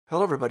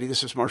Hello, everybody.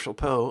 This is Marshall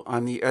Poe.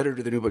 I'm the editor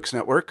of the New Books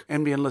Network.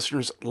 NBN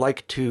listeners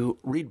like to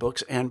read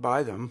books and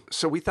buy them.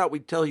 So we thought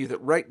we'd tell you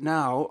that right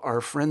now, our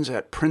friends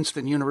at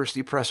Princeton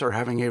University Press are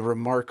having a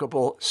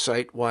remarkable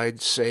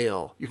site-wide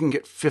sale. You can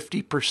get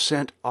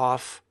 50%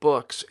 off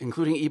books,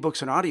 including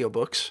ebooks and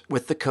audiobooks,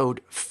 with the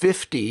code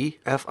 50,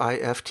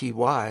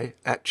 F-I-F-T-Y,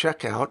 at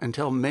checkout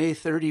until May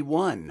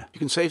 31. You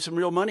can save some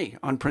real money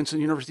on Princeton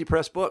University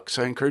Press books.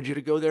 I encourage you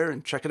to go there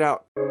and check it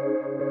out.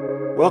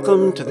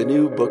 Welcome to the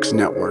New Books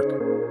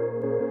Network.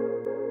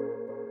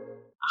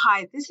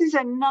 Hi, this is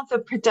another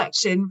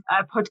production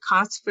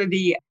podcast for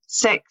the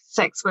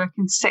Sex Work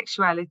and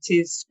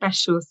Sexualities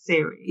special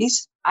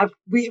series.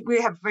 We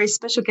have a very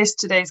special guest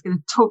today who's going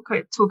to talk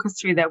us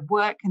through their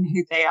work and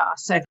who they are.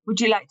 So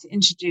would you like to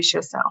introduce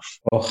yourself?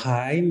 Oh,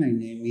 hi, my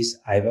name is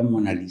Ivan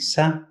Mona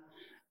Lisa.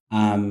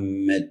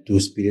 I'm a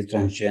two-spirit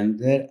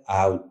transgender,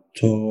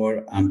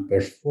 author and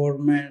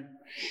performer.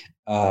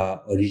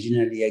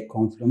 Originally, I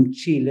come from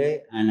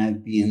Chile, and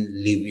I've been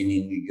living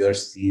in New York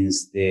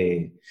since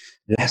the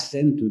last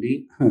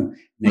century,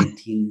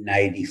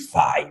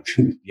 1995.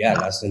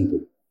 Last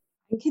century.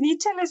 Can you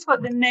tell us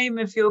what the name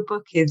of your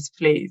book is,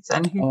 please,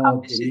 and who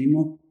published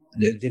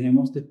it? The name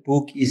of the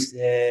book is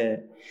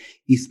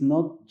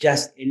not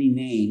just any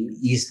name.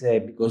 It's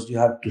because you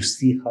have to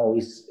see how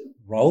it's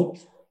wrote.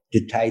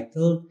 The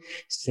title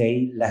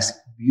say Las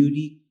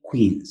Beauty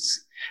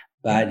Queens.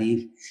 But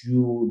if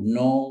you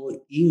know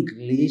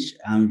English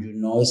and you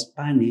know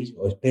Spanish,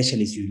 or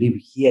especially if you live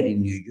here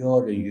in New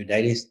York or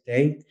United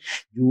States,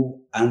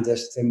 you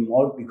understand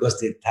more because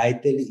the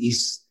title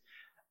is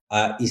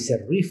a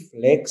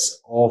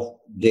reflex of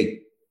the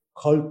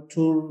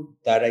culture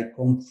that I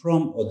come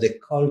from, or the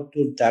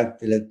culture that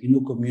the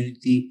Latino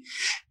community,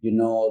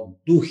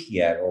 do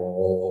here,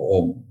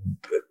 or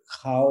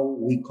how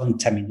we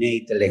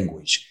contaminate the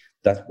language.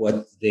 That's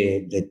what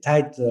the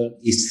title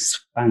is,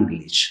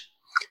 Spanglish.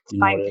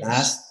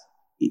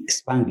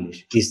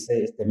 Spanglish is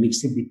the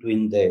mixing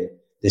between the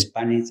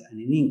Spanish and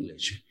in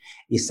English.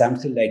 It's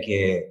something like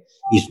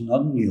it's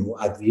not new.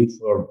 I've been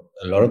for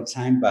a lot of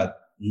time, but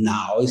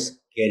now it's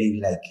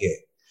getting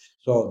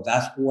so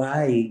that's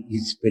why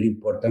it's very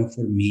important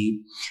for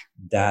me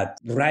that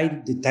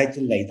write the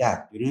title like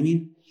that. You know what I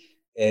mean?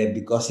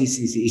 Because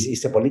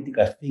it's a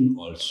political thing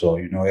also.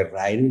 A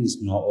writer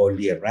is not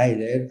only a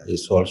writer;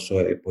 it's also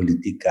a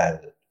political.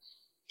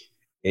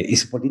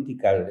 It's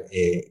political.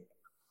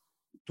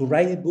 To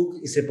write a book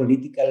is a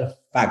political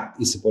fact,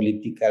 it's a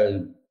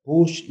political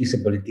push, it's a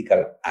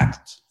political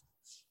act.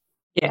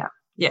 Yeah.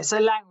 So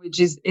language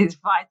is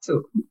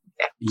vital.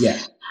 Yeah.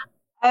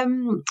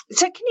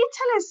 So can you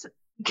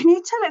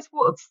tell us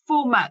what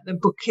format the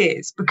book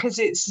is? Because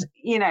it's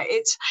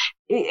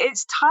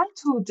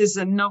titled as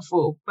a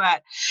novel,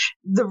 but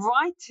the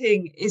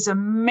writing is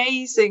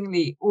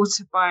amazingly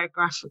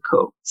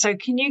autobiographical. So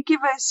can you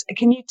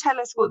tell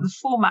us what the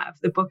format of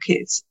the book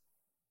is?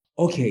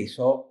 Okay,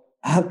 so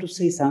I have to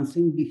say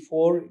something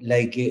before,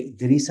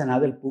 there is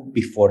another book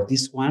before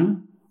this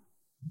one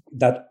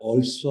that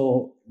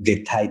also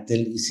the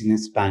title is in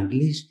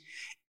Spanglish.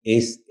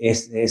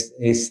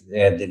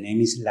 The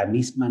name is La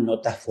Misma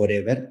Nota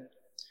Forever.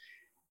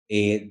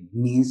 It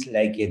means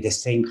the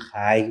same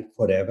high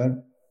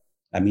forever.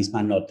 La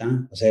misma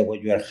nota. O sea,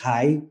 when you are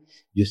high,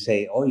 you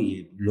say, "Oh,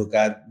 look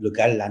at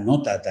la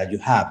nota that you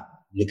have.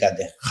 Look at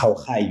how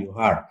high you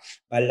are."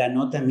 But la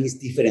nota means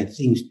different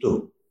things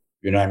too.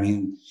 You know what I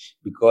mean?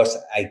 Because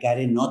I got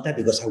a nota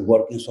because I'm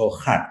working so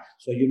hard.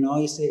 So,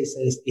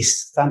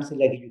 it's something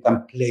like you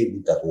can play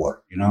with that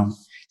word,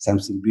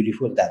 something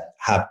beautiful that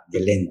have the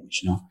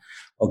language,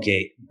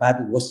 Okay, but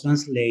it was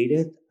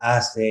translated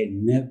as a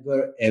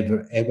never,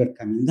 ever, ever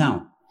coming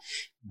down.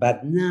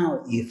 But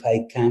now, if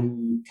I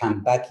can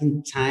come back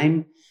in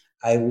time,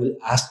 I will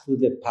ask to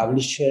the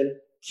publisher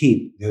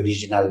keep the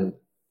original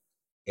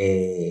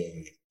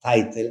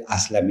title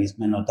as La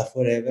Misma Nota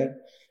Forever,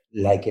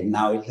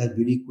 now it's a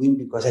beauty queen,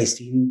 because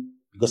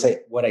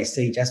what I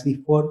say just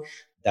before,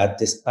 that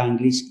the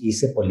Spanglish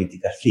is a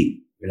political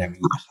thing. You know what I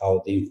mean? How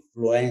the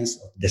influence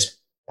of the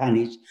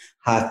Spanish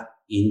have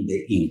in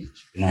the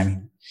English. You know what I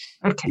mean?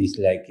 Okay.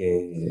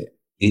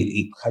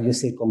 It's how you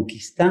say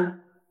conquista.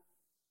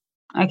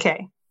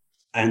 Okay.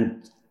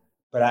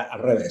 But al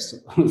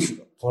revés,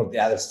 for the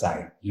other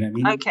side. You know what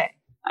I mean? Okay.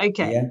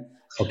 Yeah.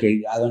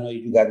 Okay. I don't know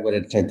if you got what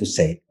I'm trying to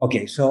say.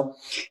 Okay. So,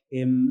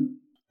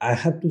 I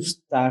have to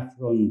start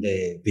from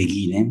the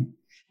beginning.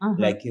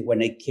 Mm-hmm.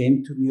 When I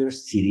came to New York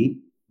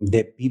City,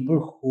 the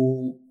people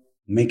who,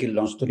 make a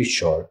long story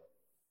short,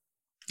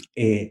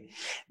 the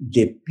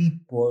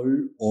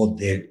people of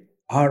the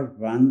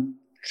urban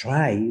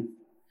tribe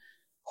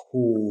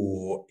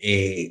who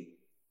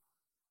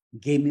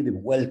gave me the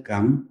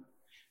welcome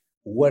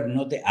were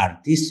not the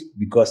artists,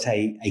 because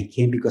I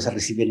came because I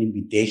received an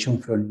invitation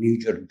from New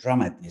York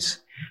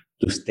Dramatists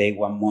to stay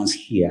 1 month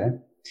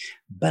here.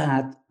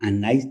 But at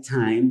night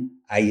time,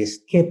 I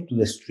escaped to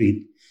the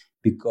street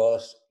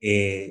because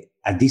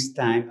at this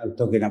time, I'm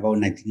talking about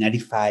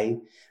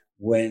 1995,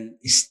 when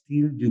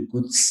still you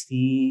could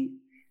see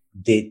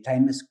the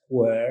Times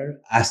Square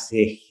as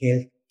a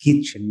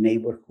kitchen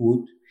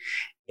neighborhood.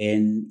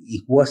 And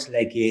it was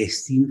like a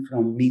scene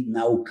from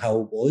Midnight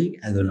Cowboy.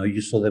 I don't know,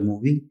 you saw the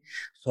movie.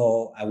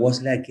 So I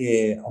was like,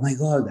 oh my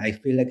God, I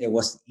feel like I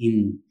was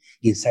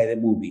inside the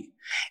movie.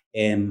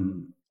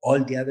 And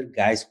all the other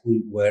guys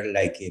who were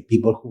like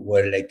people who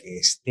were like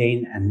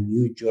staying at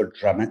New York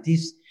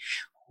Dramatists,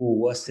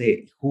 who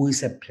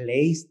is a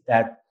place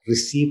that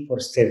received for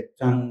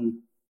certain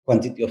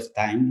quantity of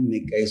time, in my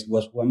case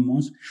was 1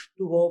 month,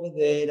 to go over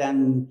there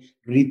and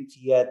read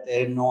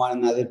theater, know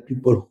another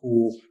people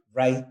who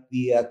write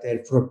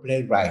theater for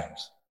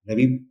playwrights. I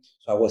mean,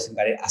 so I was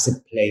invited as a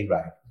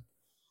playwright,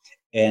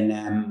 and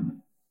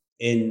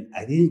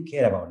I didn't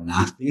care about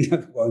nothing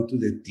of going to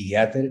the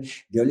theater.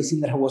 The only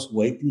thing that I was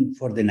waiting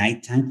for the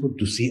nighttime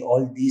to see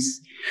all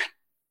these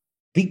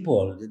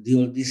people,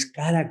 all this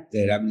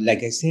character. I mean,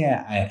 like I say,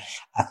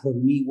 for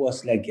me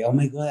was like, oh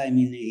my God, I'm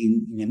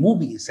in a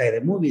movie, inside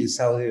a movie,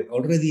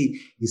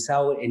 already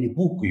inside in a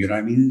book, you know what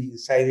I mean?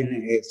 Inside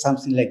in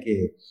something like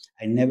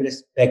I never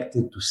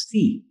expected to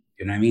see,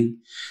 you know what I mean?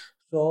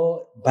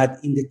 So, but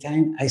in the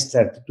time I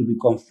started to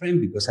become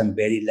friend because I'm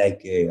very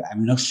like,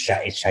 I'm not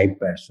a shy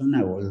person.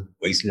 I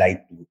always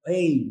like to,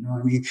 hey, you know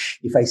what I mean?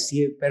 If I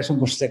see a person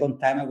for second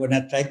time, I'm going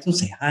to try to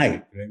say hi. You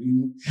know what I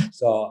mean?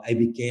 So I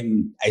think,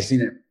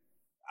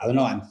 I don't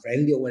know, I'm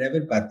friendly or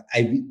whatever, but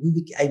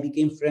I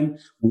became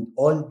friends with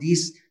all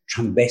these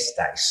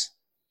transvestites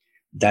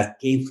that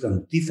came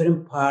from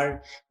different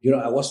parts. You know,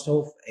 I was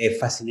so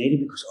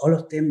fascinated because all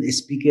of them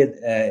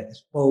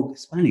spoke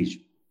Spanish.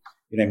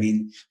 You know what I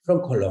mean?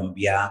 From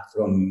Colombia,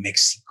 from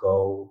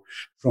Mexico,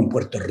 from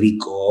Puerto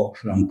Rico,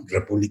 from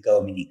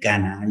República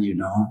Dominicana, you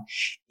know,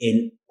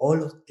 and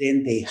all of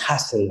them, they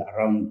hustle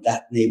around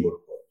that neighborhood.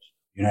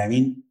 You know what I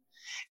mean?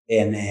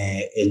 And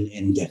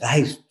the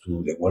guys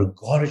too, they were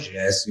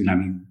gorgeous, you know, I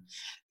mean,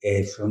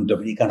 from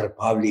Dominican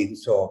Republic.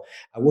 So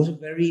I was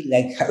very,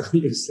 like, how do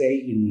you say,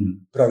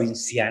 in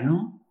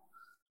provinciano,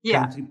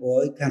 Yeah. country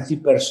boy, country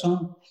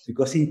person.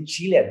 Because in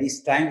Chile at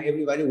this time,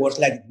 everybody was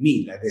like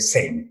me, like the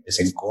same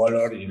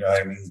color, you know,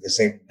 I mean, the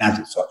same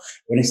nothing. So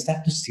when I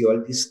start to see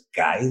all these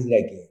guys,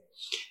 like,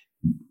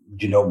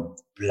 you know,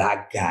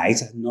 black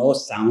guys. I know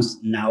sounds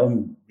now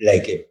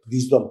like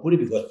please don't put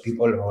it because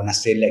people are gonna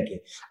say like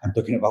I'm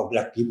talking about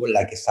black people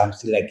like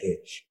something like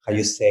how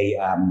you say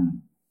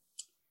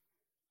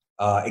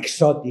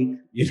exotic,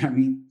 you know what I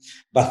mean?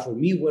 But for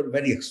me, were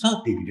very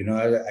exotic, you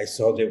know. I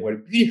saw they were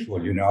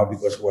beautiful, you know,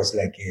 because it was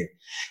like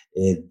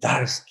a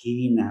dark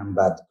skin and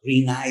but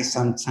green eyes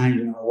sometimes,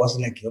 you know. I was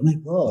like, oh my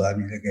God, I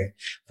mean, like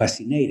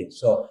fascinated.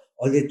 So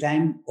all the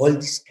time, all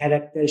these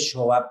characters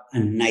show up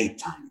at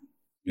nighttime,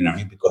 you know what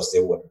I mean? Because they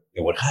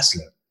were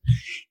hustlers.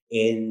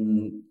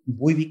 And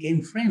we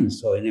became friends.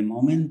 So in a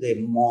moment, the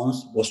month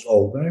was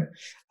over.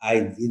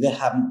 I didn't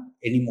have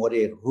any more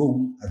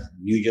room at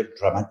New York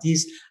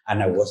Dramatists,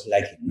 and I was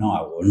like, no,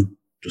 I want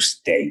to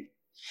stay.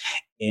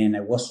 And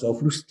I was so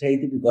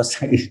frustrated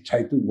because I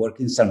tried to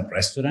work in some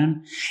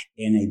restaurant,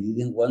 and I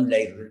didn't want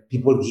like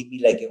people give me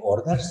like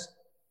orders.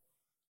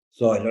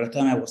 So a lot of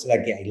time I was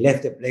like, I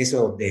left the place,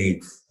 so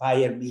they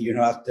fired me, you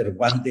know, after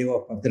one day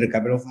or after a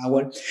couple of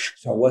hours.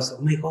 So I was,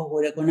 oh my God,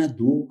 what am I gonna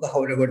do?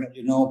 How am I gonna,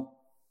 you know,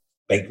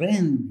 pay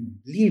rent,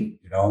 live,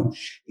 you know?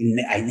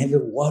 I never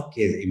worked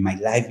in my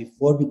life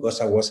before because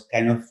I was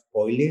kind of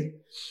spoiled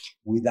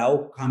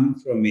without coming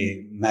from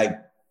my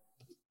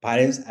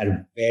parents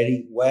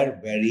were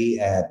very,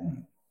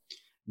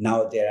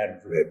 now they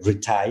are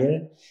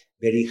retired,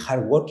 very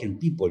hardworking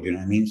people, you know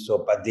what I mean? So,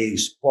 but they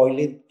spoiled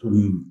it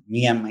to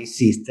me and my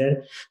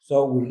sister.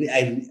 So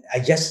I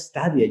just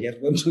studied, I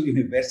just went to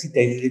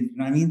university, you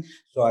know what I mean?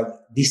 So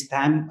this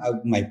time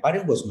my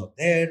parent was not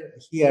there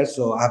here,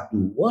 so I have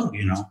to work,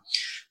 you know?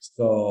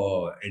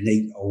 So, and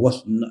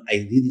I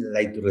didn't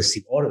like to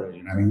receive orders,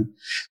 you know what I mean?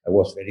 I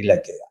was very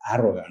like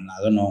arrogant,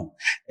 I don't know.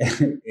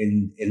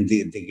 and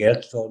the girl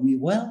told me,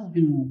 well,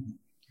 you know,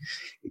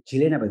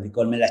 Chilena, but they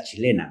call me La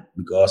Chilena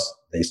because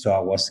they saw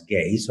I was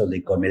gay, so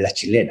they call me La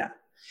Chilena.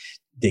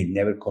 They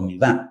never call me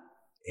Van.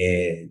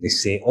 They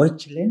say, oh,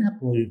 Chilena,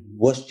 pues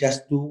was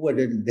just do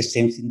the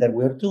same thing that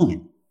we're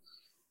doing.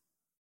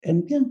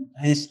 And then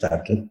I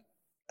started.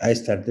 I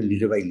started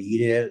little by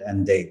little,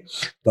 and they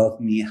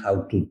taught me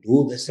how to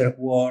do the surf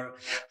work,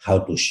 how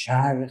to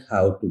shark,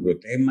 how to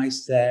protect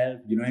myself.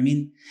 You know what I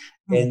mean?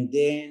 And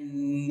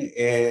then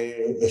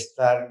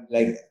start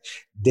like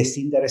the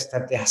thing that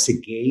started as a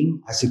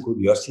game, as a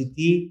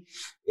curiosity,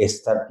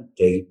 started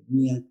to take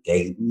me and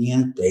take me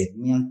and take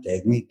me and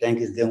take me.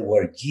 Things then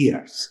were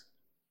years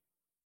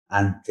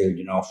until,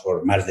 you know,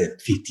 for more than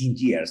 15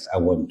 years, I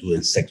was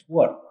doing sex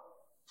work.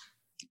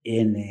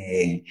 And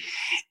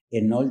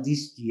in all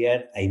this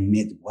year, I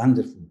met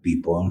wonderful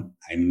people.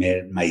 I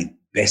met my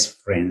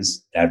best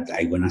friends that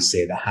I'm going to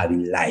say that I had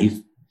in life.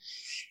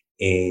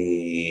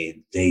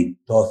 They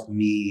taught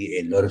me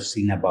a lot of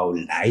things about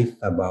life,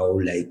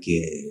 about like,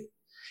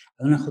 I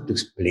don't know how to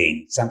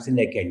explain, something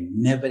like I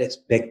never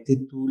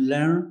expected to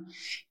learn.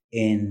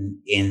 And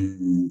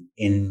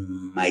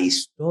in my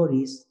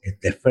stories,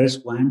 the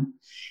first one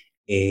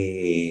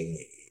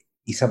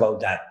is about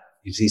that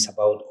It is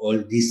about all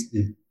these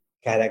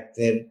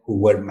characters who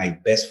were my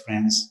best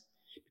friends,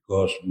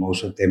 because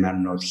most of them are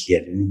not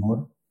here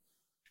anymore.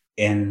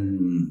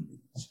 And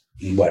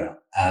bueno,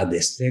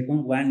 the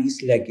second one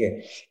is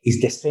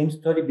it's the same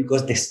story,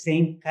 because the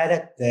same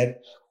character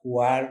who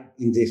are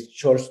in the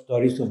short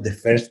stories of the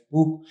first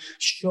book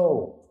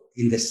show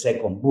in the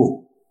second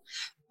book.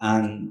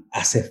 And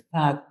as a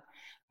fact,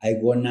 I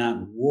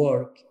gonna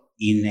work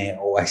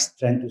or I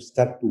trying to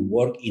start to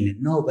work in a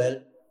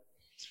novel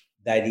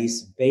that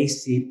is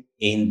based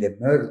in the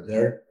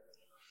murder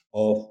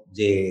of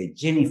the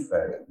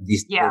Jennifer.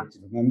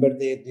 Remember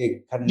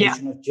the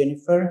carnation of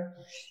Jennifer?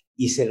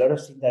 Is a lot of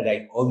things that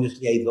I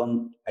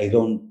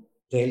don't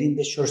tell in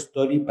the short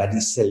story, but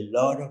it's a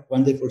lot of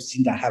wonderful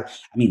things I have.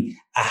 I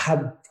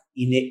have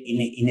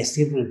in a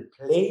silver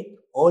plate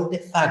all the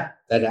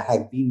fact that I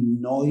have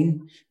been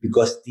knowing,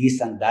 because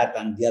this and that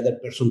and the other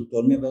person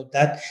told me about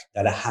that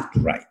I have to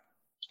write.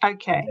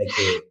 Okay.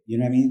 You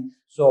know what I mean?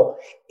 So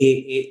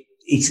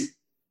it's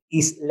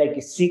like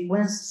a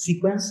sequence.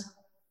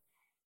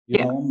 You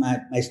know,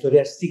 my story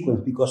are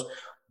sequence, because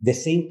the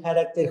same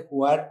character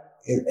who are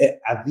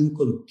have been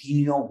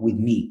continued with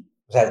me.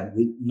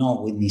 With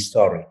my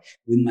story,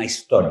 with my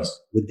stories,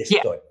 with the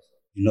stories.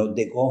 You know,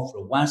 they go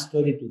from one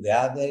story to the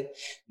other.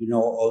 You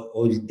know,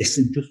 or you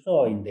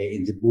saw in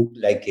the book,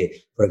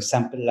 for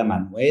example, La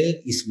Manuel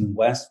is in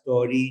one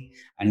story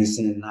and is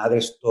in another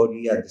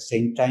story at the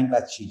same time.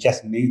 But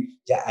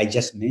I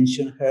just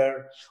mentioned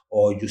her.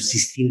 Or you see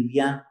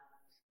Sylvia.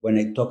 When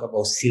I talk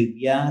about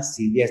Sylvia is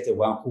the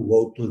one who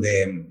go to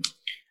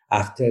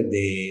after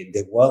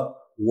the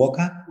walk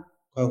up.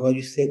 What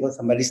you say when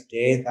somebody's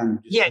dead and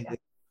you see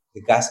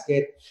the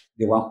casket,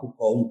 the one who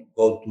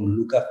go to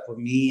look up for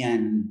me,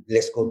 and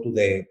let's go to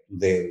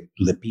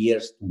the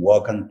piers to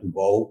walk and to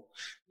go.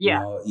 You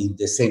know, in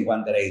the same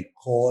one that I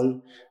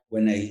call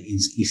when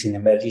is in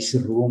emergency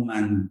room,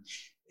 and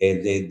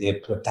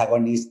the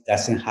protagonist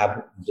doesn't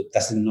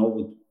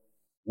know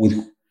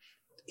with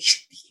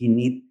he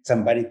need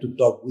somebody to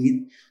talk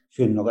with.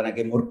 So you're not gonna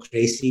get more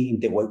crazy in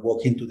the way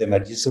walking to the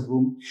emergency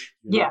room.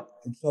 You know?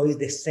 And so it's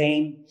the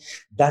same.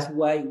 That's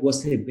why it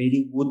was a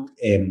very good.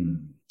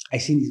 I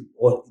think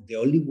the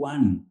only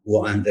one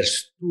who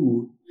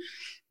understood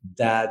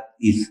that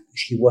he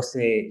was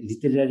a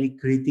literary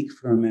critic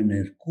from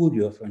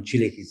Mercurio from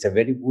Chile. He's a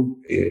very good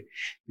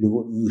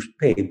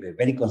newspaper,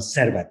 very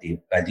conservative,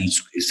 but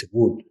it's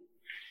good.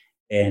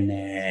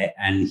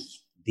 And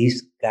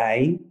this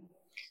guy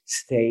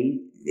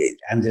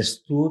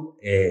understood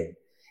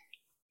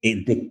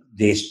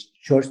the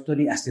short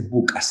story as a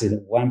book, as a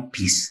one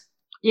piece.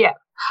 Yeah.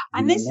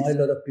 And not a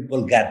lot of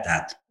people get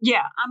that.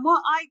 Yeah, and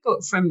what I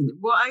got from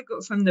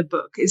the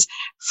book is,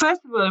 first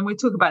of all, and we'll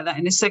talk about that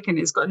in a second,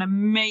 it's got an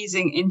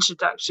amazing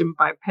introduction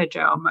by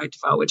Pedro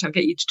Almodovar, which I'll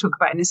get you to talk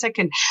about in a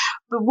second.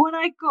 But what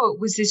I got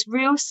was this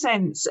real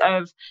sense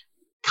of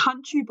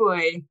country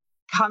boy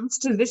comes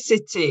to the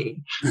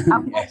city,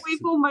 and what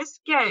we've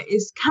almost get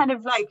is kind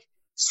of like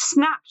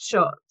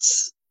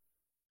snapshots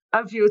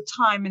of your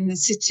time in the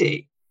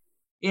city.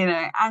 You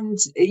know, and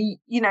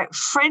you know,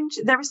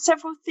 there are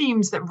several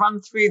themes that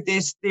run through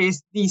these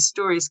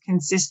stories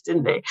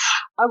consistently.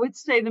 I would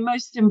say the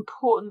most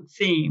important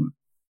theme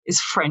is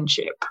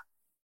friendship.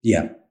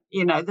 Yeah.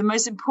 You know, the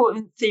most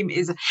important theme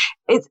is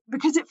it's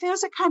because it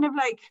feels like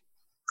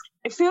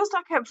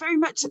a very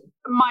much a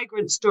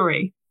migrant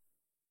story.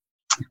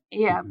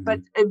 Yeah,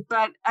 mm-hmm.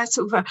 but a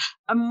sort of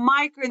a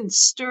migrant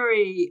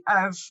story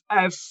of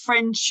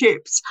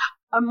friendships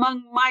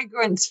among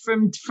migrants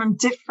from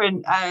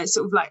different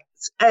sort of like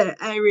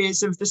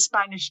areas of the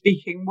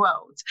Spanish-speaking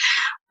world.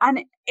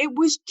 And it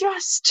was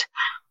just,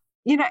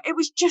 you know, it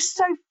was just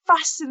so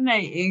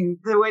fascinating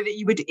the way that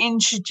you would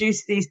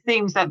introduce these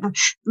themes. That the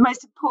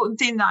most important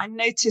thing that I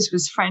noticed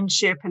was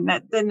friendship, and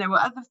that then there were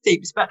other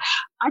themes. But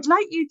I'd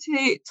like you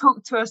to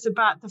talk to us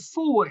about the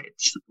foreword,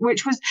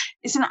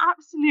 it's an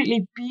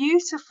absolutely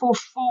beautiful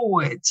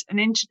foreword, an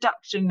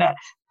introduction that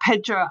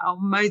Pedro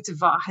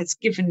Almodovar has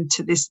given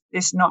to this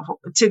novel.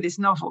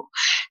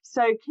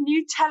 So can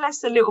you tell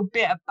us a little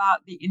bit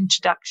about the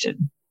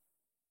introduction?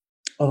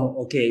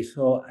 Oh, okay.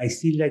 So I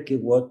see like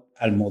what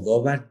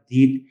Almodovar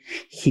did,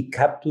 he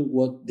captured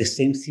what the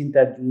same thing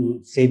that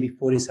you say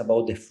before is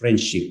about the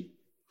friendship.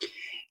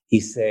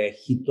 Is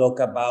he talk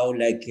about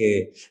like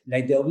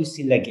the obvious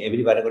thing, like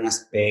everybody gonna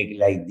speak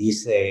like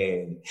this,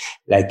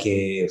 like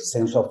a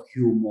sense of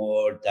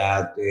humor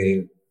that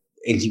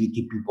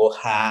LGBT people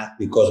have,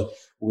 because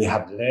we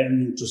have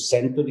learned to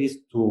centuries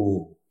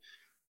to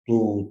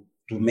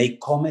make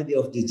comedy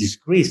of the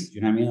disgrace,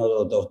 you know what I mean,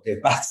 of the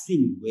bad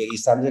thing.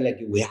 It's something like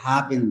we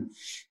haven't,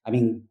 I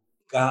mean,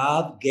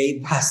 God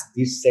gave us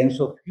this sense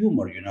of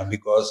humor, you know,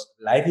 because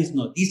life is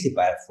not easy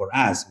for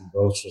us.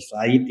 Our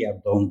society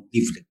have done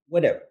different,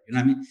 whatever, you know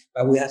what I mean?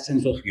 But we have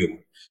sense of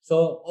humor.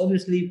 So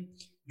obviously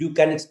you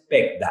can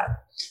expect that.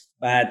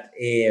 But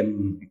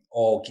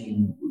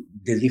okay,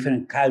 the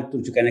different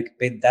cultures, you can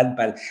expect that.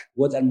 But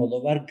what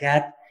Almodovar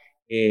got,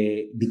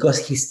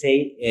 because he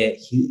say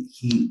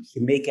he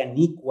make an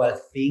equal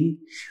thing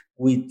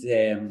with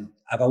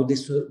about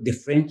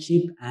the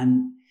friendship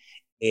and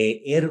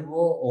ergo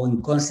or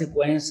in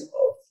consequence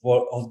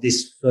of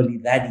this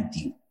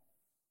solidarity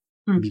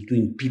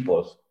between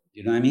people.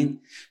 You know what I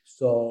mean?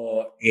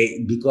 So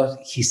because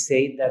he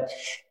said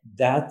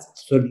that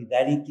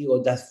solidarity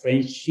or that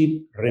friendship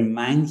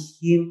reminds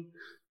him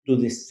to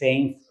the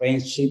same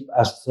friendship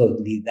as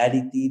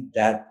solidarity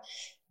that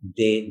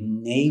the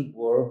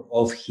neighbor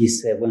of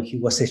his, when he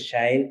was a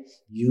child,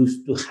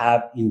 used to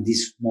have in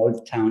this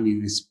small town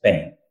in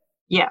Spain.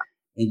 Yeah.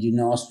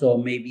 And, so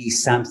maybe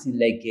something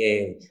like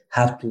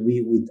have to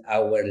be with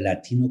our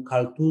Latino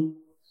culture.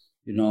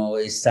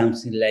 It's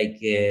something like,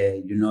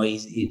 it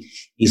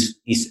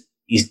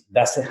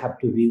doesn't have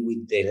to be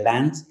with the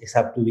land. It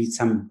has to be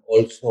some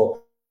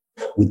also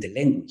with the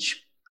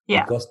language.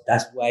 Yeah. Because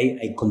that's why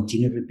I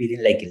continue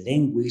repeating like a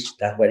language.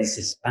 That's why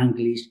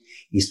Spanglish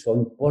is so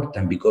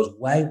important. Because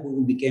why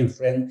we became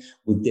friends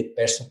with the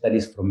person that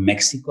is from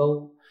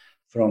Mexico,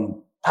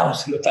 from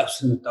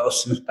thousands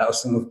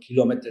of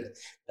kilometers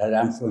that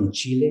I'm from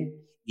Chile,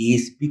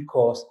 is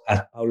because,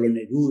 as Pablo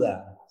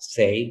Neruda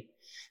say,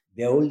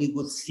 the only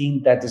good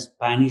thing that the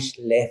Spanish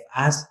left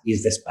us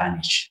is the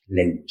Spanish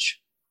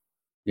language.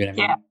 You know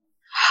what I mean?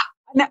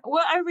 Now,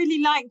 what I really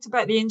liked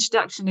about the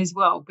introduction as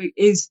well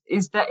is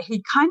that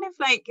he kind of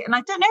like, and I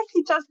don't know if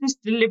he does this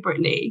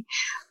deliberately,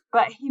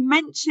 but he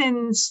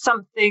mentions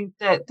something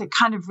that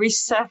kind of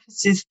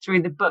resurfaces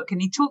through the book.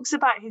 And he talks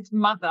about his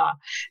mother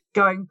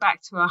going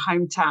back to her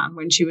hometown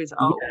when she was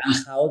old. Yeah, and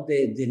how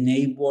the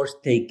neighbors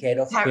take care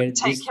of her,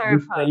 this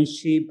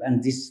friendship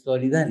and this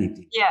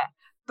solidarity. Yeah.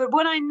 But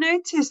what I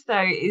noticed,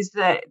 though, is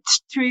that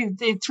through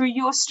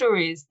your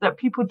stories that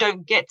people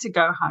don't get to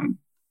go home.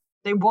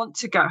 They want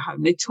to go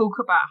home. They talk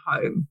about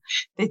home.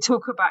 They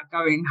talk about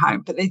going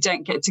home, but they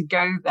don't get to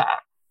go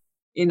there.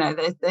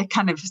 They're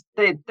kind of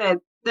they're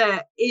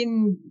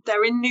in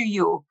New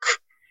York,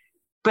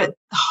 but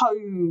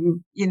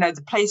home,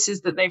 the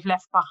places that they've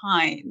left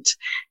behind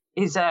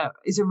is a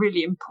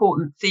really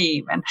important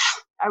theme. And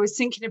I was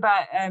thinking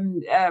about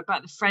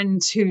the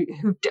friend who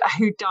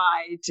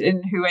died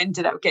and who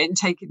ended up getting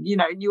taken,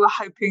 and you were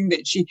hoping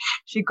that she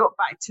got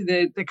back to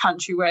the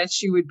country where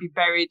she would be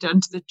buried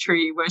under the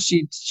tree where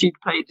she'd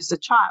played as a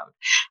child.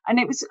 And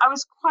it was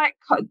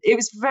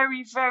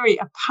very, very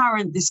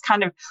apparent, this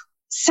kind of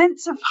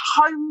sense of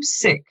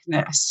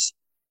homesickness,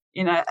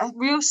 a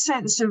real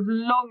sense of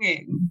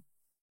longing.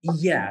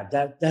 Yeah,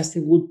 that's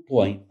a good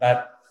point.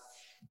 But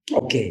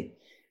okay,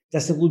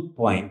 that's a good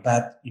point.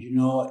 But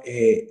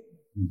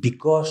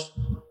because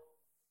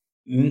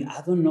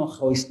I don't know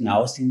how it's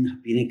now, things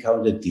have been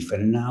kind of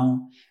different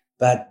now,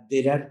 but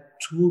there are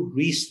two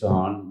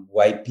reasons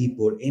why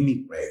people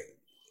emigrate.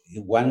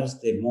 One of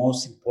the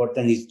most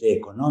important is the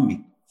economic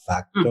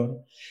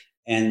factor,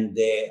 and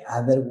the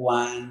other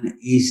one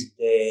is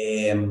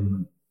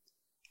in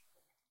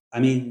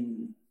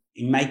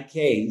my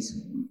case,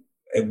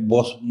 it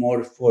was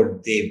more for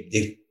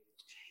the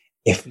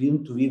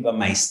freedom to be by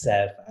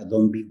myself. I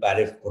don't be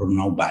bothered for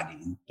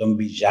nobody. Don't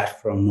be judged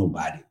from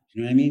nobody.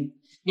 You know what I mean?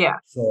 Yeah.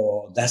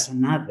 So that's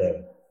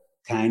another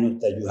kind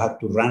of that you have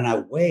to run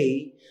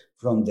away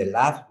from the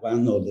loved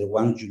one or the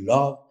ones you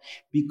love,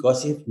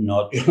 because if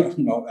not,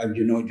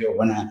 you're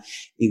gonna,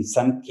 in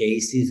some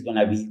cases,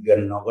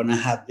 you're not gonna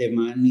have the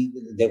money,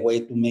 the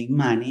way to make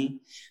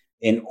money.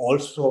 And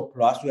also,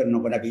 plus, you're not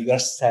going to be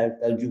yourself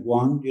that you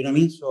want, you know what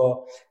I mean?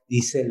 So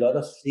there's a lot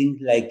of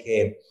things like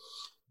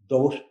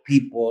those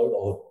people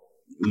or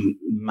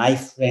my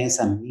friends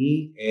and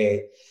me,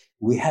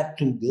 we have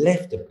to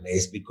leave the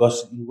place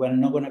because we're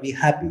not going to be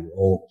happy,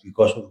 or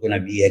because it's going to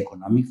be an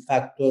economic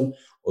factor,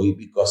 or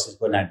because it's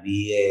going to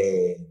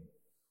be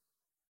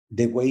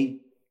the way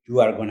you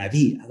are going to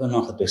be. I don't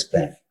know how to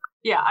explain.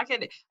 Yeah, I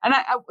get it, and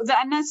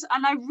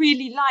I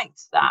really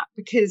liked that,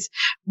 because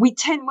when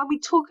we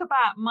talk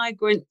about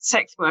migrant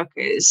sex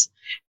workers,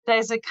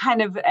 there's a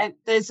kind of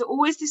there's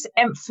always this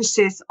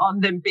emphasis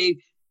on them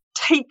being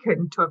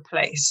taken to a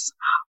place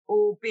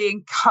or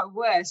being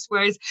coerced,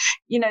 whereas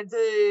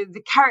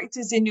the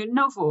characters in your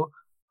novel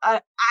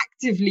are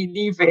actively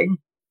leaving.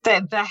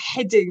 They're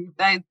heading,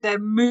 they're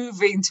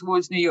moving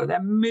towards New York.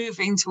 They're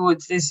moving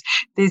towards this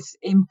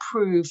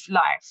improved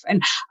life.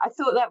 And I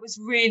thought that was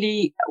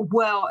really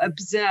well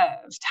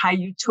observed, how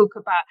you talk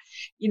about,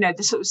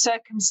 the sort of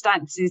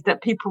circumstances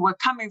that people were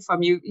coming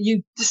from.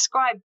 You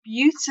described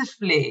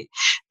beautifully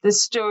the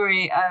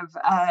story of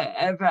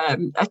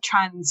a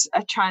trans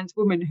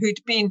woman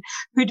who'd been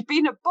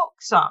a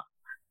boxer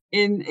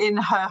in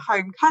her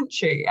home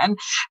country. And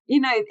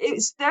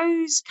it's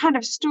those kind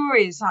of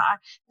stories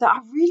that I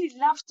really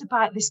loved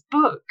about this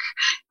book,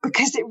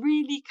 because it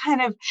really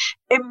kind of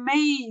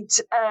made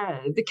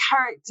the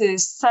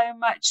characters so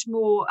much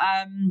more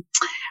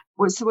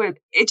what's the word,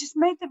 it just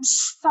made them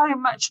so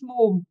much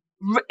more,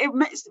 it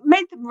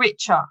made them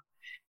richer.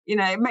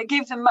 It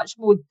gave them much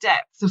more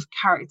depth of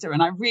character,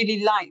 and I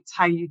really liked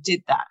how you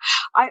did that.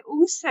 I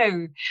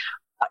also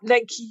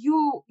like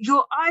your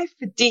eye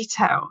for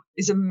detail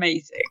is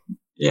amazing.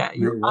 Yeah,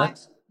 your eye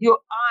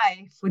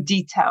for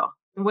detail,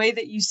 the way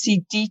that you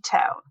see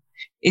detail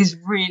is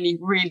really,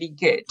 really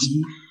good.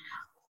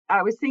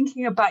 I was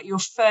thinking about your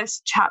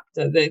first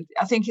chapter. That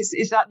I think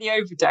is that the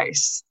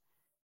overdose?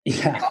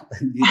 Yeah,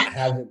 I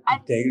have to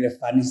tell you the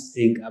funniest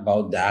thing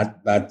about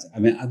that, but I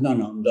mean, I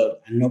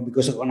know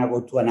because I'm gonna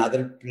go to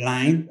another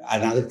line,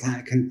 another time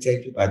I can tell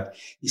you, but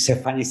it's a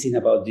funny thing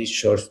about this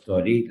short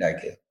story,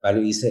 but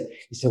it's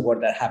a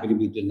word that happened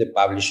between the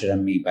publisher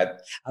and me,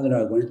 but I don't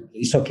know,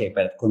 it's okay,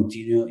 but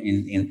continue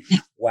in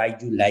why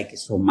you like it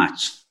so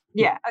much.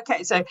 Yeah.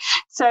 Okay. So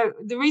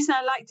the reason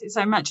I liked it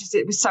so much is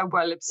it was so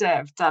well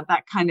observed,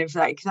 that kind of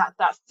like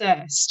that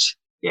thirst.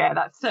 Yeah,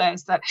 that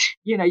thirst that,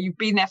 you've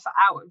been there for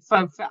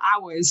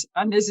hours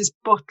and there's this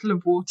bottle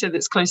of water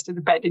that's close to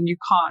the bed and you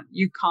can't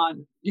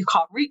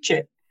reach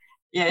it.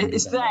 Yeah,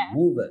 it's there.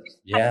 Move it.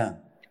 Yeah. And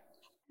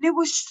it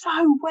was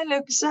so well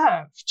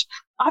observed.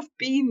 I've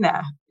been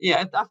there.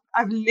 Yeah,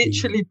 I've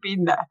literally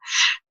been there.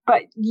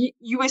 But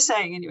you were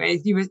saying anyway,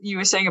 you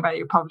were saying about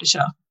your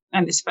publisher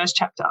and this first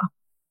chapter.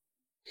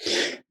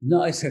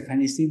 No, it's a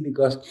funny thing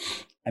because,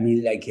 I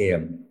mean,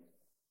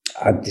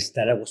 at the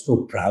start, I was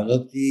so proud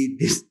of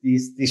this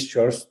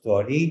short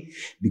story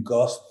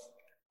because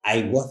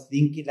I was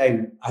thinking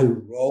I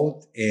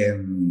wrote a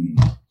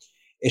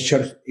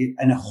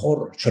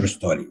horror short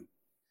story.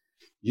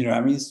 You know what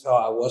I mean? So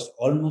I was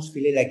almost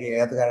feeling like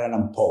Edgar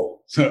Allan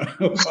Poe. So I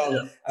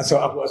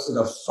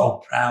was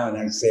so proud,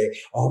 and I say,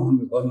 "Oh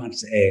my God,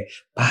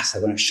 Paz,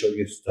 I'm going to show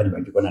you a story,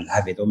 but you're going to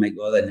love it. Oh my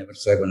God, I never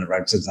thought I'm going to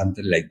write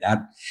something like that."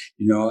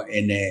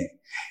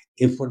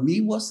 And for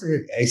me,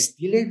 I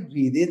still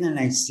read it and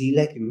I see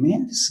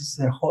man, this is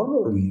a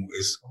horror movie,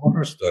 it's a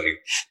horror story.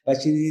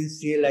 But she didn't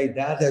see it like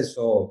that. And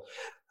so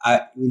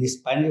in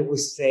Spanish, we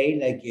say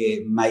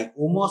my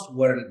humos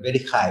were very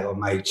high.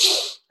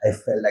 I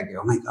felt like,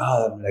 oh my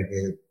God, I'm like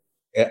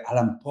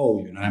Allan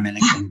Poe, I mean, I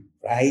can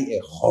write a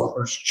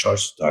horror short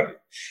story.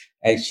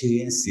 And she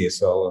didn't see it,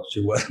 so she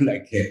was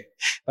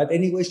but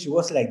anyway, she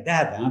was like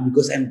that,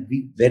 because I'm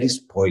very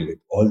spoiled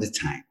all the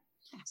time.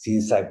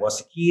 Since I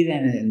was a kid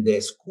and in the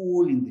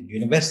school, in the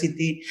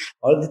university,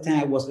 all the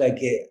time I was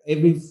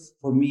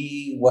for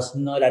me was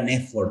not an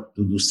effort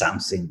to do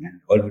something.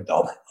 And always,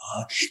 oh my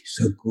God, you're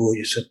so good,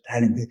 you're so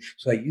talented.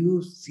 So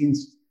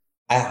since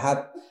I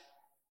have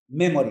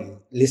memory,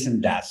 listen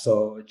to that.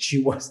 So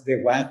she was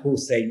the one who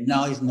said,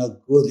 no, it's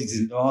not good. It's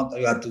not,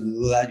 you have to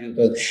do that.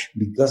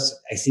 Because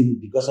I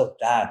think because of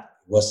that,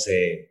 it was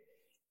a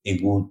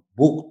good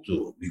book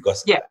too.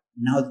 Because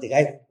now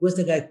who's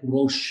the guy who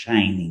wrote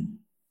Shining?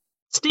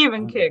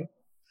 Stephen King.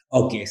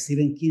 Okay,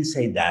 Stephen King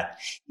said that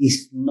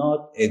it's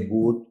not a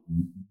good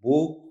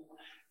book,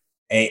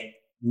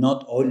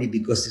 not only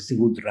because it's a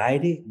good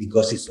writer,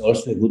 because it's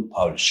also a good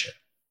publisher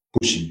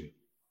pushing you.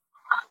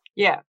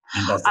 Yeah.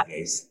 And that's the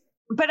case.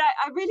 But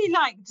I really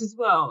liked as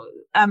well,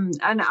 and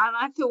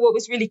I thought what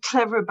was really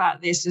clever about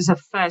this as a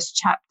first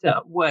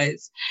chapter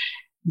was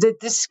the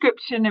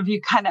description of you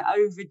kind of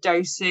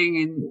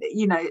overdosing and,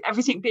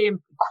 everything being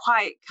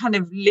quite kind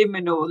of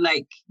liminal,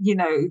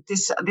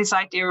 this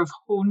idea of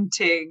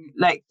haunting,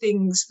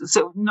 things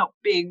sort of not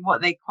being what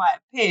they quite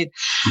appeared.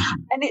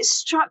 Mm-hmm. And it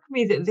struck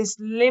me that this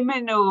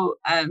liminal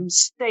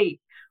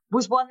state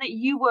was one that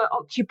you were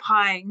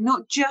occupying,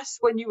 not just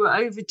when you were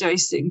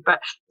overdosing,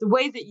 but the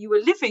way that you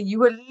were living. You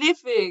were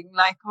living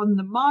on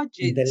the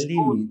margins. The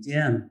limit,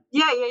 yeah.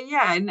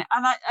 Yeah. And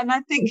I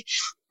think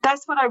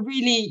that's what I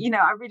really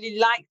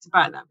liked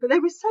about that. But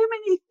there were so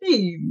many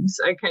themes,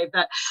 okay,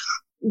 that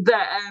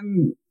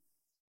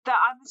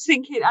I was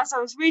thinking as I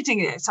was reading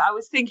it. So I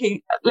was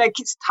thinking,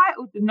 it's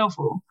titled the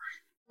novel,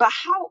 but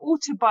how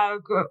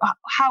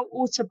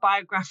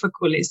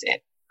autobiographical is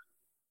it?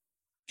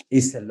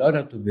 It's a lot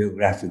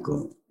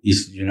autobiographical.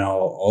 It's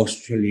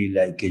actually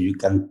you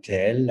can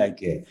tell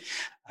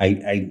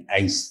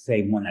I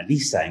say Mona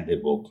Lisa in the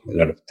book a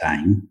lot of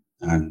time.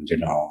 And,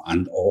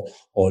 and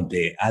all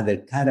the other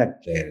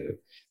characters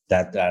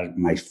that are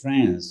my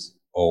friends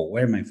or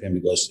were my friends,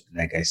 because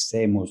like I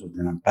say, most of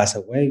them passed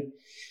away.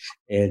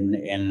 And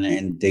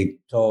they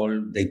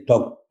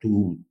talk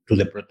to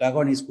the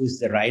protagonist, who is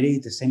the writer, is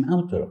the same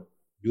author.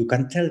 You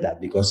can tell that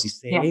because he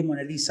say, hey,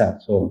 Mona Lisa.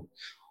 So,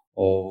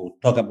 or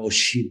talk about La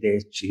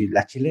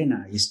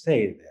Chilena, he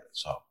stayed there.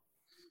 So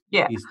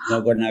it's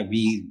not going to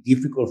be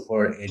difficult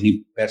for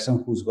any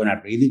person who's going to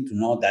read it to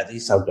know that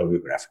it's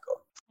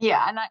autobiographical.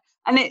 Yeah,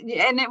 and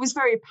it was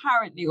very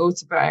apparently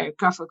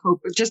autobiographical,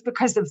 but just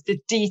because of the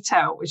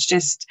detail was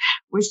just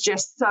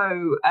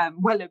so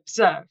well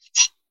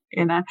observed,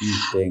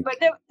 But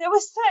there were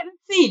certain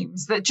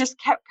themes that just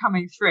kept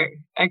coming through.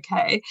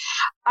 Okay,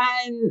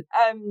 and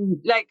I'm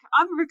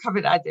a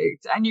recovered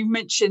addict, and you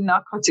mentioned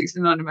Narcotics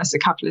Anonymous a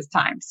couple of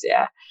times,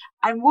 yeah.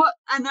 And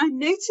I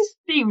noticed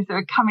themes that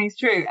were coming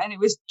through, and it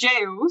was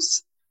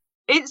jails,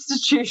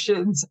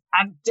 institutions,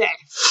 and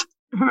death.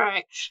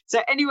 Right.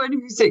 So anyone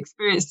who's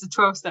experienced the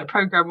 12-step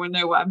program will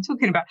know what I'm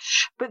talking about.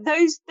 But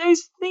those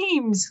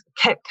themes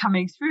kept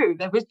coming through.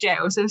 There was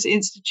jails, there was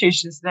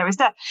institutions, there was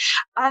that.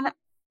 And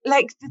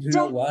you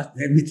know what?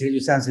 Let me tell you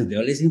something. The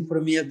only thing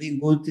for me of being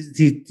good to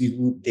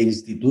the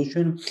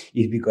institution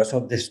is because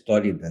of the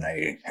story that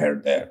I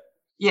heard there.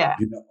 Yeah.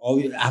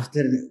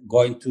 After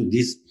going to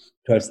this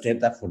 12 step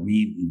that for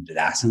me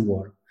doesn't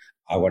work,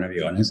 I want to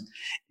be honest,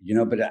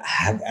 but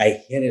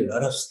I hear a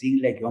lot of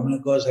things like, oh my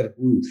God,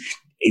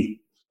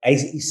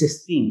 it's a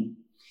thing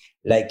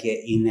like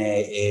in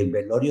a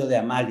Velorio de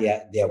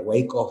Amalia, the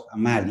wake of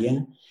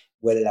Amalia,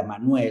 where La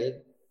Manuel,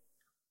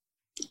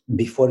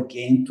 before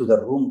came to the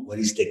room where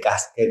is the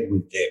casket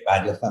with the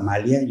body of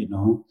Amalia,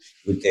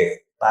 with the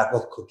bag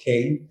of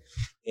cocaine.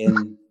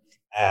 And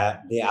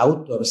the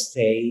authors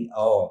say,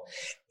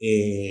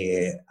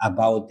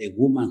 about the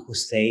woman who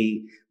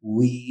say,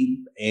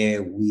 we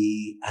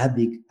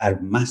addict are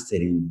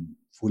mastering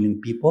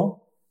fooling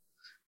people.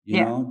 I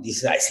think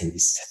this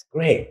is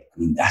great. I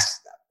mean,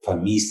 that's, for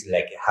me, it's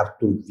like I have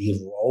to be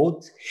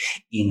wrote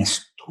in a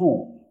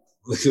stone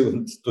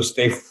to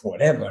stay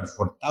forever,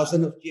 for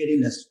thousands of years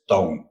in a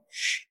stone.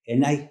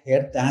 And I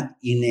heard that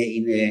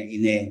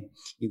in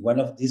one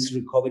of these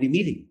recovery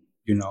meetings.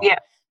 Yeah.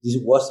 This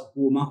was a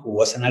woman who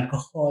was an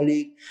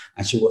alcoholic,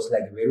 and she was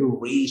like very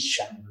rich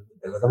and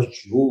with a lot of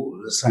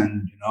jewels,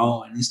 and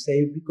and he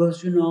said,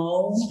 because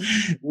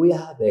we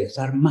addicts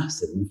are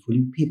masters in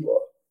fooling people.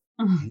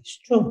 Mm-hmm. It's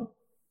true.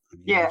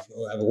 Yeah.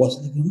 I was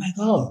like, oh my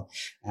God.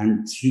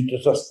 And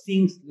so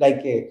things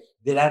like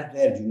that are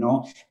there,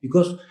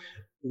 because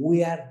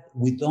we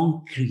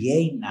don't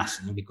create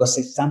nothing, because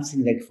it's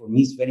something like, for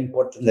me, it's very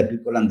important that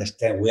people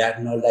understand we are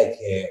not like,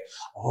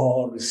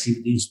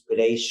 receive the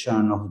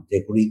inspiration of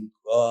the Greek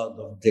god,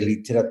 of the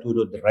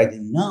literature, of the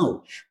writing.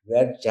 No, we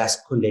are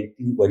just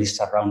collecting what is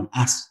around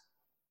us.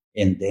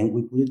 And then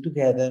we put it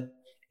together,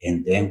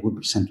 and then we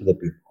present to the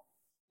people.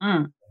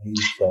 Mm.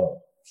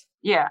 So,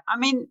 yeah, I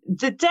mean,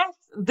 the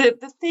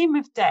theme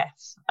of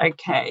death.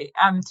 Okay,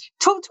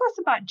 talk to us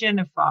about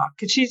Jennifer,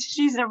 because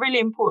she's a really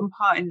important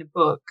part in the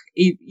book.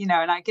 And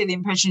I get the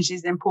impression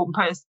she's an important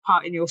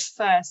part in your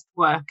first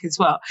work as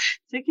well.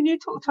 So, can you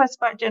talk to us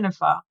about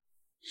Jennifer?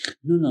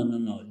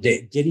 No.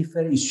 The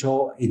Jennifer is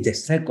show in the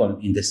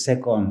second in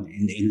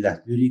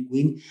the Beauty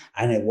Queen,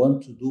 and I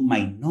want to do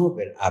my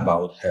novel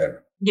about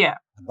her. Yeah.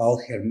 About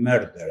her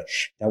murder.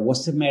 That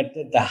was a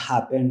murder that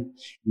happened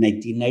in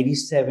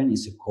 1997.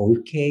 It's a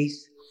cold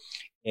case,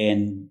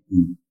 and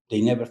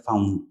they never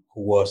found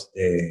who was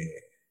the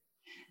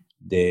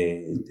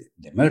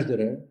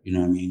murderer,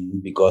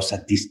 because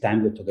at this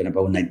time we're talking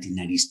about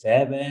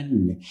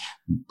 1997,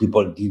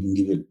 people didn't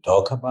even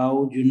talk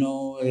about,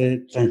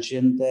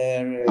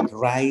 transgender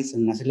rights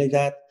and nothing like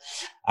that.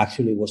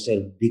 Actually, it was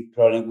a big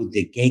problem with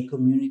the gay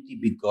community,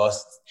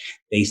 because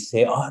they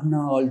say, oh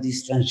no, all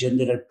these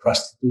transgender are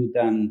prostitutes,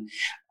 and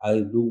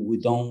we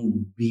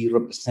don't be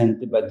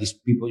represented by these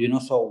people,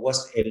 so it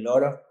was a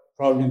lot of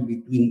problem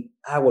between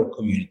our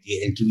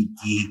community,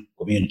 LGBT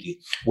community,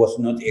 was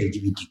not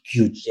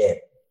LGBTQ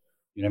yet.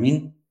 You know what I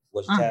mean?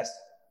 Was just,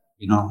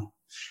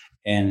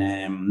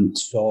 and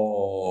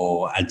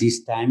so at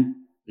this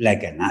time,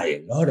 like a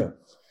lot of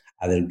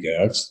other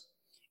girls,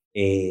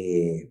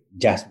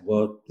 just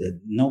what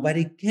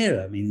nobody cared.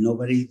 I mean,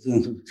 nobody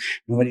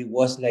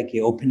was like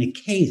open a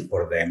case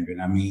for them. You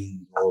know what I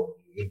mean? Or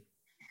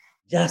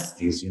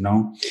justice.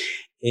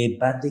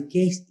 But the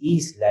case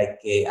is like,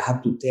 I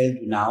have to tell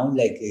you now,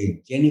 like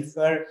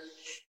Jennifer,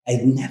 I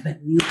never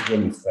knew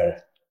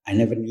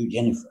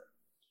Jennifer.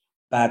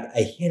 But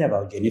I heard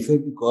about Jennifer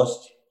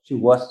because she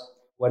was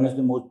one of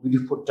the most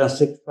beautiful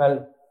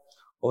transsexual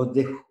of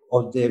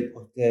Hell's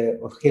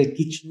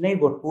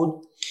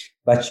neighborhood.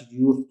 But she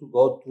used to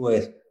go to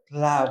a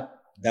club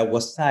that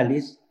was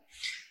Sally's,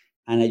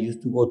 and I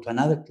used to go to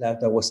another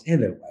club that was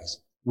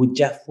Edelweiss, with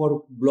just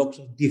 4 blocks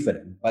of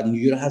different. But New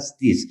York has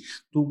this.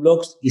 2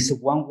 blocks is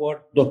one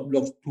word, 2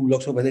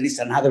 blocks over there is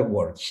another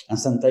word. And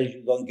sometimes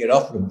you don't get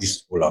off from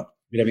this block.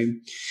 You know what I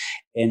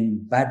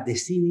mean? But the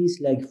thing is,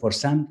 like, for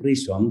some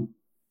reason,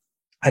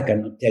 I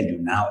cannot tell you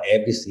now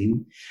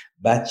everything,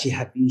 but she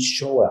had been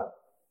shown up.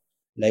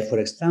 Like, for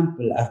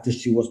example, after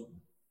she was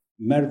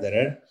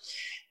murdered,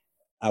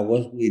 I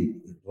was with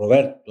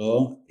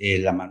Roberto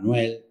La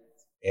Manuel,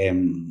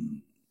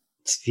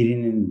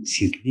 sitting in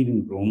his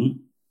living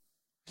room.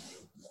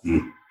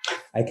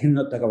 I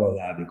cannot talk about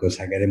that because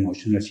I get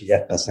emotional. She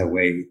just passed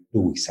away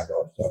 2 weeks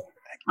ago. So,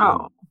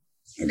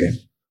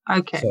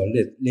 okay. So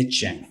let's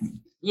change.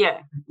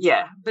 Yeah.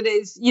 But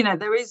it's,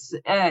 there is,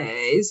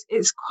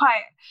 it's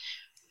quite,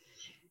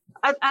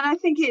 and I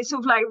think it's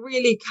sort of like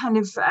really kind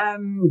of,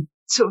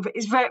 sort of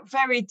is very,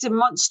 very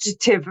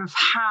demonstrative of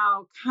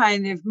how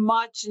kind of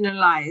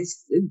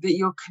marginalized that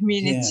your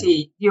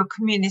community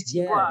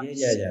was.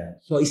 Yeah.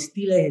 So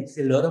it's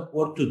a lot of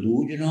work to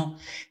do,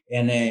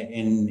 and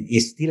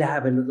it still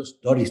have a lot of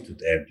stories to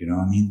tell,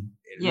 I mean,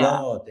 a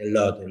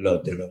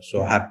lot.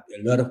 So I have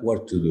a lot of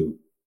work to do.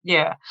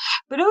 Yeah.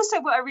 But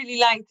also what I really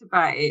liked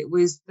about it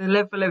was the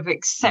level of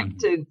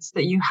acceptance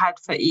that you had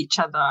for each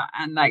other,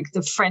 and like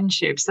the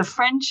friendships. The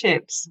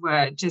friendships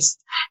were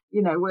just,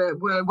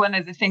 were one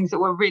of the things that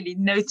were really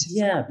noticeable.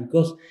 Yeah,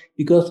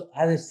 because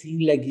other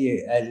thing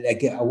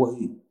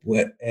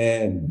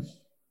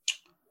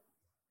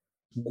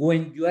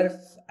when you are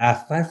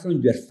far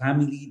from your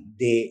family,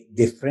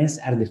 the friends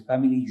are the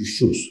family you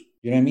choose.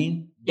 You know what I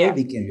mean? They Yeah.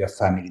 become your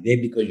family. They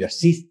become your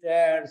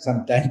sister.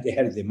 Sometimes they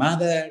are the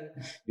mother.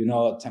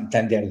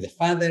 Sometimes they are the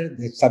father.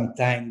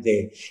 Sometimes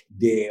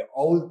the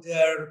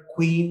older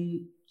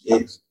queen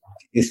is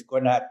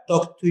gonna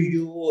talk to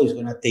you. Is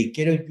gonna take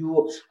care of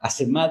you.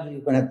 As a mother,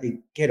 is gonna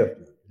take care of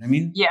you. You know what I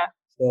mean? Yeah.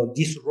 So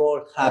this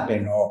role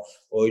happen, or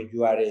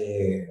you are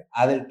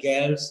other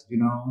girls,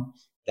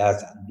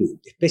 that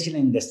especially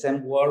in the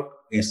same work,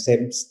 in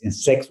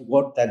sex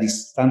work, that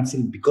is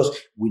something because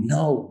we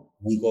know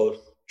we go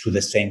through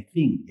the same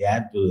thing,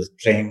 to the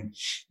same,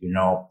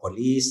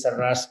 police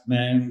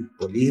harassment,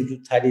 police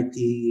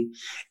brutality.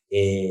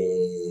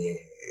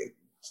 It's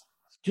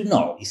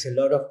a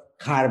lot of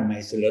karma,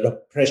 it's a lot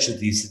of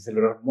prejudice, it's a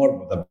lot of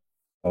more about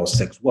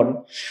sex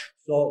work.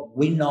 So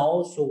we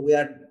know,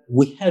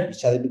 we help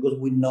each other because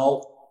we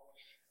know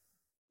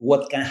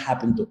what can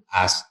happen to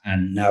us,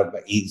 and now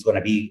it's going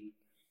to be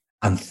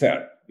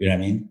unfair. You know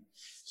what I mean?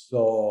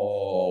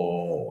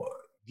 So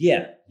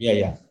yeah.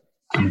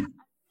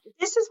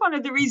 This is one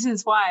of the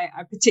reasons why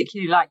I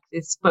particularly like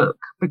this book,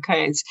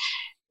 because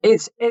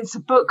it's a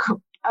book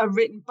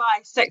written by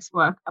sex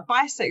worker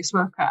about sex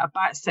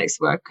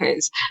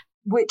workers,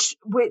 which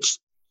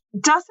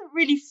doesn't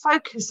really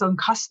focus on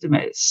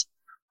customers,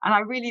 and I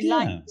really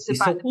like this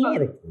about the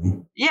book.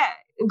 Yeah,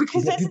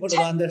 because people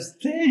don't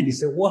understand.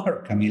 It's a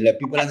work. I mean,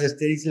 people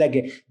understand. It's like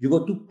you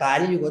go to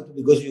party,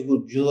 because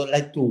you don't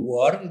like to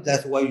work.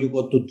 That's why you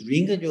go to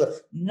drink. And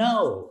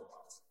no,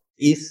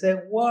 it's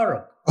a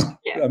work.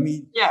 Yeah. I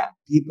mean,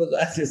 people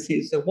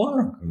understand it's a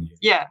work.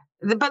 Yeah,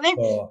 but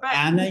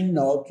and I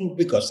know too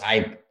because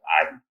I've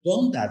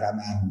done that.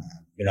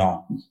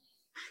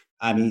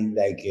 and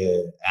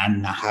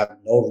I have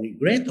no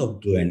regret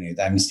of doing it.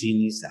 I'm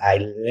seeing it. I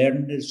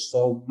learned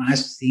so much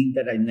things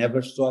that I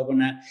never saw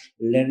gonna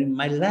learn in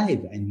my life.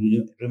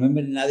 And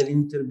remember in other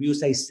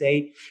interviews, I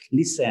say,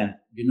 listen,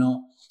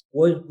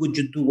 what would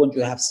you do when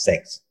you have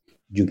sex?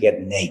 You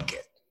get naked.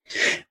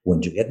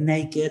 When you get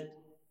naked,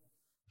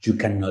 you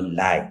cannot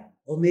lie.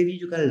 Or maybe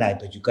you can lie,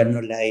 but you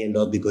cannot lie a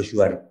lot because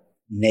you are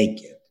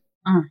naked.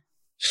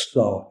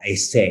 So I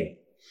say,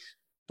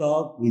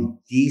 talk with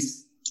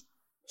this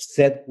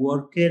sex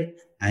worker,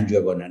 and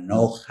you're gonna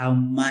know how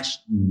much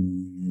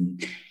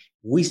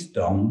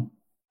wisdom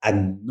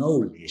and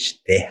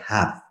knowledge they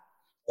have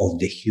of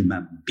the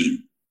human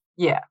being.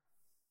 Yeah.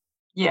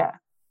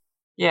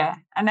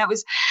 And that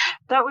was.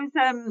 So it's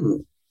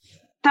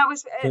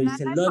a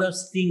lot of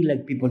things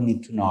like people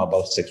need to know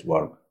about sex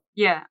work.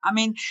 Yeah, I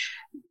mean,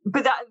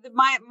 but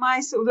my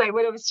sort of like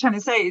what I was trying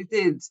to say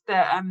is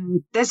that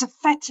there's a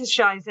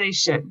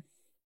fetishization.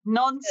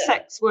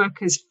 Non-sex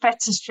workers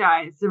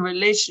fetishize the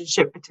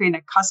relationship between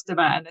a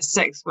customer and a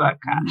sex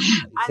worker,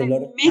 and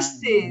it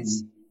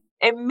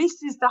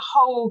misses the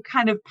whole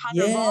kind of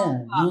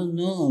panorama.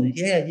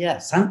 Yeah.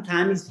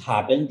 Sometimes it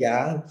happens,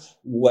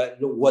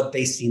 what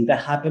they think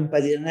that happen,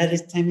 but the other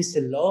time it's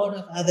a lot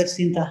of other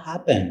things that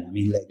happen.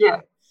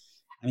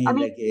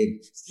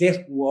 Sex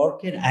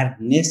workers are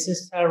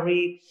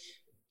necessary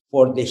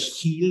for the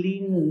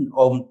healing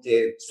of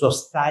the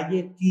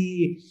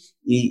society.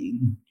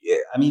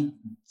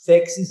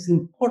 Sex is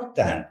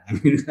important.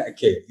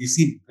 It's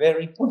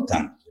very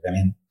important.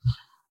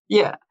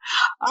 Yeah,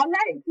 I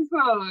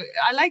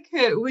like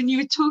it when you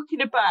were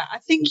talking about, I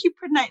think you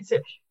pronounce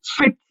it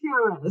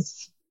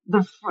frituras,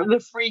 the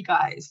free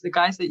guys, the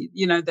guys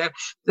that,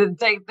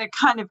 they're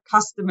kind of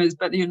customers,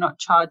 but you're not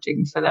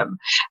charging for them,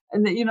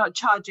 and that you're not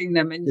charging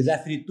them. And the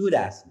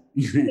frituras.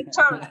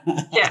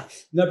 Yeah.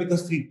 No,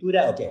 because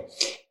fritura, okay.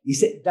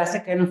 That's a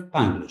kind of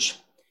Spanglish.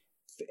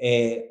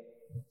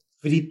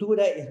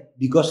 Fritura is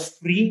because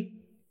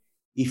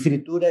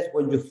fritura is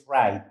when you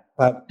fry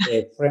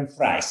French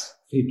fries,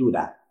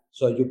 fritura.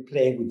 So you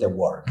play with the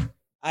word.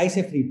 I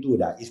say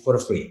fritura is for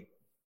free.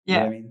 Yeah. You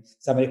know what I mean?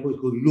 Somebody who's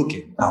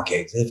looking,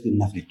 okay, it's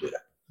una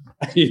fritura.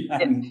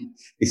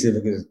 It's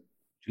because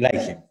you like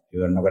him.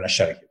 You're not going to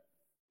share him.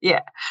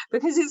 Yeah,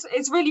 because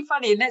it's really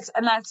funny, and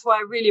that's why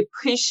I really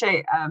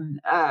appreciate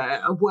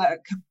a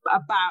work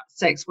about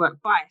sex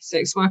work by a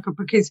sex worker,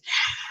 because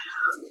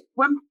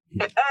when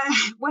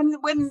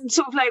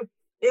sort of like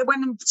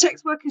when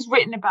sex work is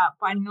written about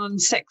by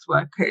non-sex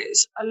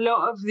workers, a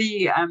lot of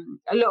the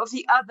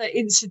other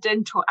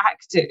incidental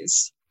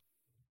actors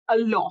are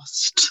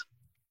lost.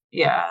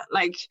 Yeah,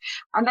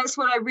 and that's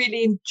what I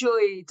really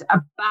enjoyed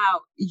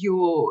about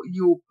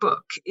your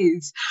book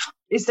is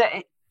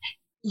that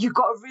you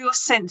got a real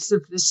sense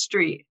of the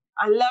street.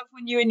 I love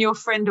when you and your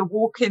friend are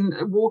walking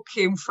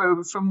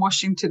from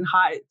Washington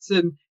Heights,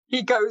 and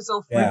he goes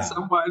off with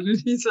someone,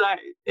 and he's like,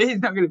 he's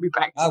not going to be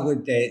back.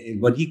 With el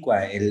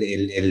Boricua,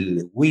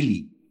 el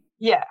Willy.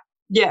 Yeah.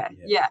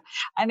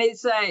 And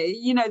it's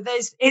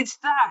it's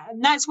that,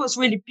 and that's what's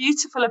really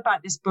beautiful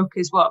about this book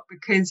as well,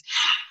 because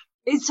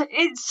it's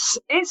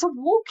a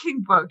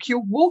walking book.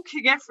 You're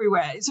walking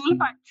everywhere. It's all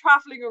about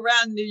traveling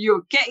around New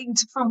York, getting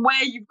from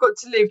where you've got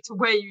to live to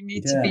where you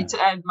need to be to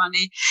earn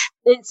money.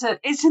 It's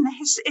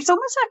almost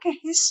like a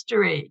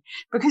history,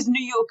 because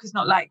New York is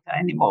not like that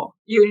anymore.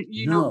 New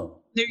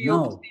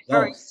York is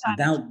very sad.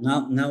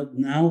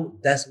 Now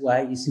that's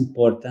why it's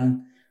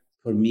important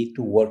for me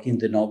to work in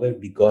the novel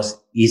because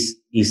is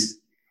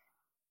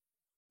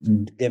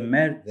the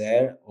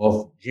murder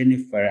of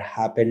Jennifer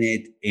happened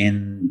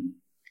in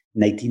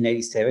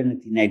 1997,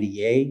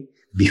 1998,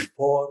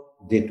 before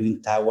the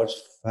Twin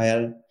Towers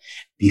fell,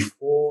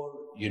 before,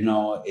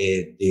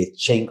 the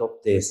change of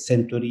the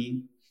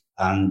century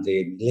and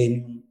the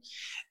millennium.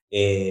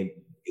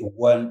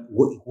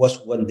 Was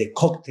when the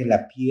cocktail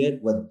appeared,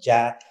 when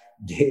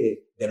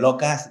the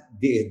locusts,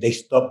 they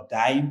stopped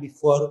dying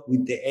before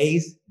with the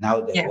AIDS.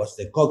 Now there was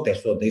the cocktail,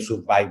 so they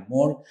survived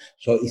more.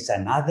 So it's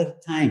another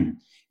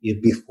time.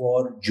 It's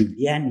before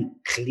Giuliani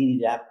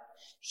cleaned up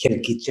her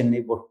kitchen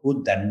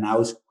neighborhood that now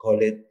is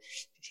called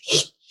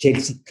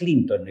Chelsea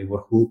Clinton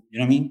neighborhood. You know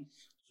what I mean?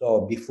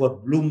 So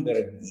before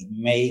Bloomberg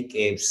make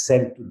a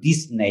sell to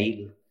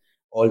Disney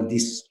all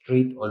this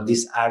street, all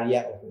this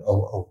area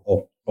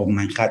of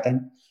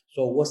Manhattan.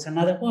 So it was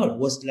another world. It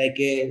was like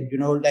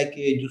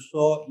you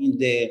saw in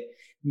the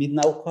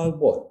Midnight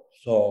Cowboy.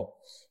 So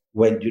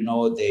when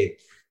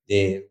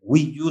we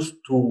used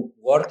to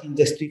work in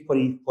the street for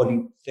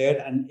third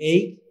and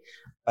eighth,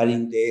 but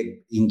in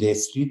the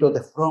street of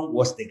the front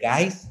was the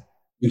guys.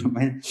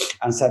 Man.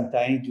 And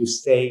sometimes you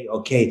say,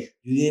 okay,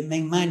 you didn't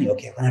make money.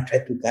 Okay, I'm gonna try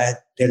to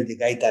tell the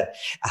guy that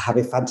I have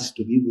a fantasy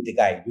to be with the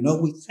guy. We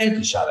help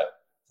each other.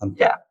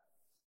 Yeah.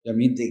 I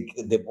mean,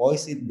 the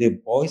boys in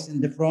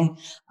the front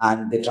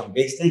and the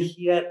transvestite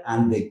here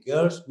and the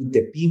girls with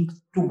the pimp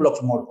 2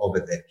 blocks more over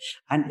there.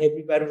 And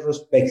everybody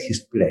respects his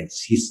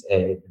place, his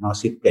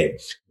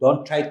place.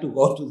 Don't try to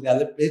go to the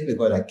other place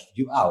because I kick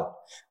you out.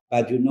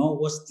 But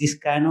what's this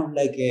kind of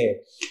like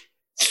a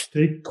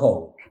street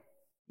code?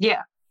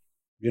 Yeah.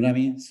 You know what I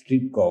mean?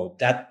 Street code.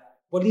 That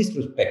police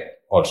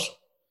respect also.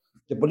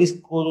 The police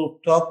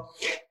could talk.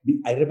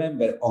 I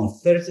remember on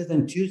Thursdays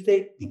and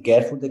Tuesday, be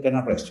careful, they can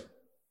arrest you.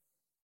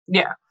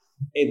 Yeah.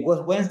 It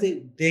was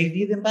Wednesday, they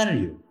didn't bother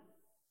you.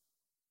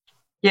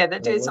 Yeah, they're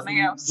doing something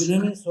else. You know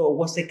what I mean? So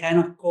what's the kind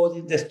of code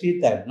in the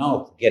street that,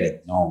 no, forget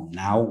it. No,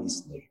 now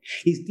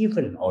it's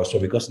different also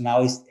because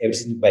now it's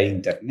everything by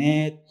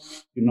internet.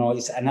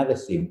 It's another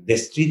thing. The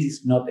street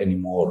is not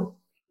anymore.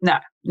 No.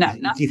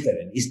 It's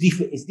different. It's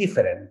different. It's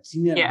different.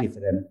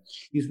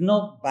 It's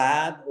not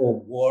bad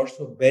or worse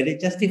or better.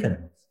 It's just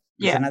different.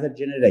 It's another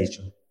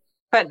generation.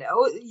 But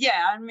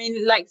I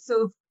mean,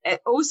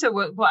 also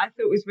what I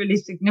thought was really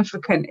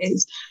significant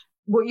is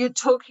what you're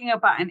talking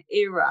about an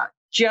era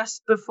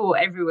just before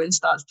everyone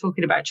starts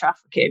talking about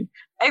trafficking.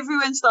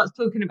 Everyone starts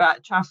talking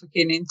about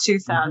trafficking in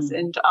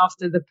 2000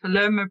 after the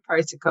Palermo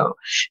Protocol.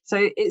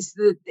 So it's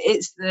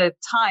the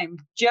time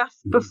just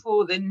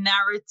before the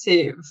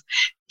narrative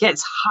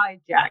gets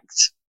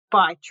hijacked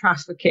by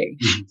trafficking.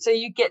 So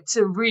you get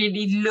to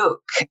really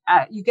look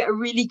at, you get a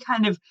really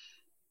kind of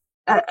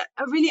a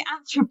really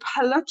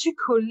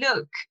anthropological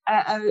look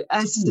at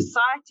a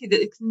society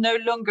that is no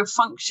longer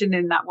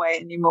functioning that way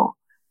anymore.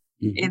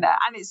 And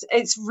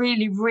it's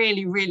really,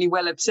 really, really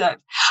well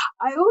observed.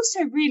 I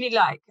also really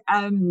like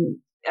all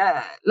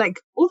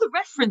the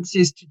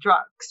references to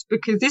drugs,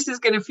 because this is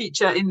going to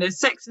feature in the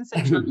sex and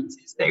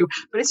sexualities thing,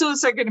 but it's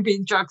also going to be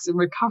in drugs and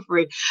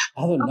recovery.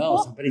 I don't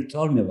know. Somebody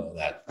told me about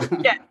that.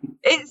 Yeah,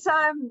 it's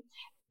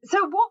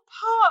so what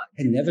part?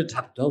 I never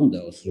tapped on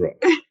those drugs.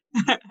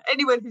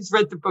 Anyone who's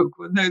read the book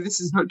will know this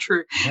is not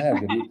true. Yeah,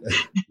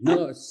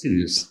 no, it's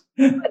serious.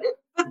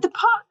 But the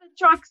part that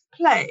drugs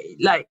play,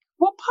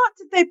 what part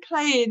did they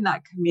play in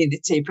that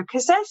community?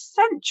 Because they're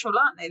central,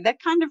 aren't they? They're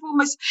kind of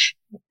almost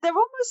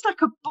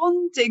like a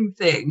bonding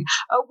thing.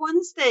 At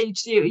one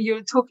stage,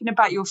 you're talking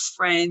about your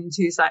friend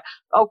who's like,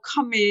 "Oh,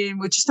 come in.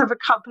 We'll just have a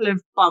couple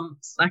of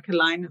bumps, like a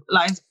lines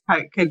of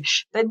coke," and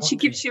then she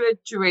gives you a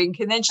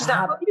drink, and then she's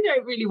like, "Well, you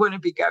don't really want to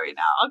be going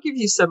out. I'll give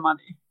you some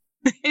money."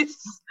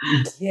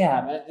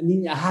 Yeah, I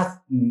mean, I have,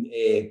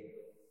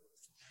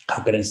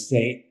 how can I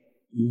say,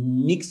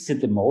 mixed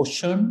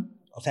emotion,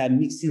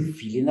 mixed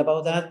feeling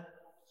about that.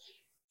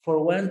 For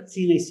one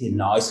thing, I say,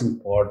 no, it's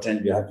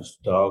important, you have to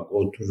stop,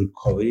 go to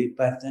recovery.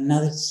 But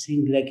another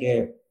thing,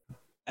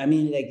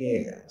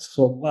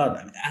 so what?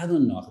 I mean, I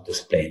don't know how to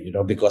explain,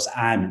 because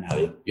I'm an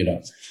addict,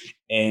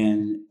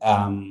 and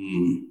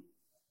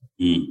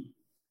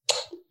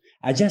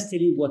I just tell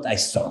you what I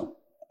saw.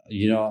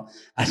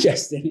 I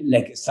just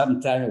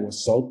sometimes I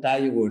was so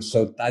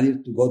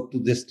tired to go to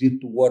the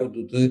street to work,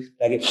 to do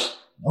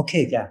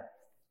okay, yeah,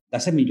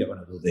 doesn't mean you're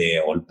going to do the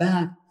all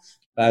bad,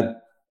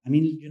 but I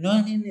mean, what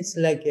I mean? It's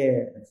like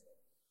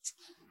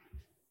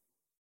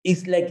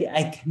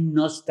I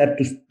cannot start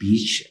to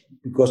speak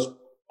because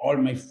all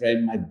my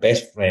friends, my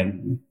best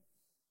friend,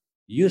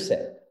 use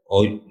it,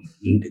 or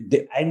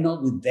I'm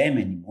not with them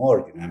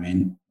anymore, you know what I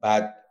mean?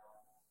 But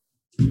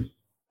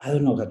I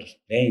don't know how to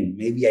explain.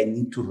 Maybe I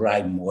need to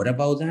write more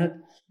about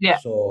that. Yeah.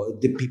 So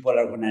the people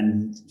are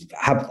gonna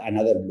have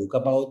another look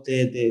about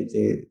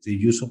the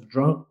use of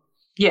drugs.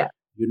 Yeah.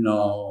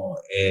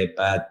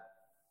 But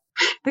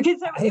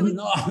because I don't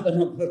know how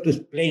to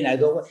explain. I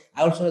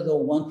also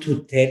don't want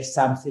to tell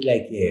something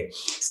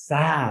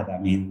sad. I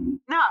mean,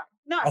 no.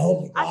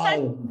 Oh my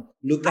God!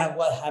 Look at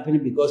what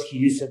happened because he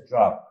used a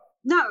drug.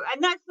 No,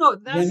 and that's not.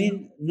 I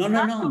mean,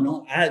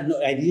 no. I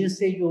didn't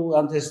say you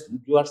understand.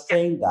 You are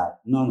saying that.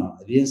 No,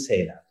 I didn't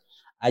say that.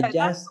 I That's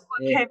just not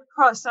what came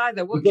across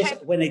either. because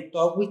when I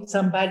talk with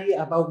somebody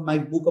about my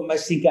book or my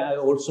thinking, I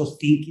also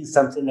thinking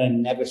something I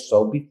never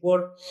saw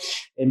before,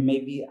 and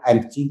maybe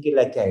I'm thinking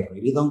like I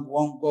really don't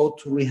want to go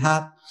to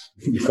rehab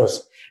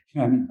because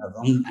I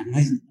mean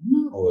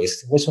no,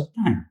 it's a waste of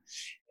time,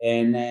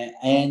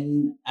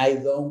 and I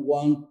don't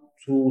want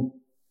to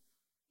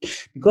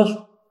because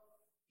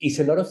it's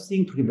a lot of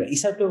things.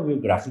 It's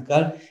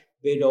autobiographical,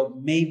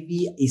 but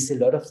maybe it's a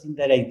lot of things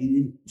that I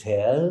didn't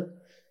tell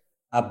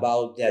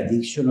about the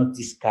addiction of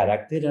this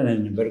character, and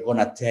I'm never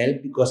gonna tell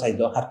because I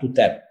don't have to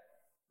tell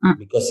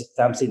because it's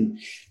something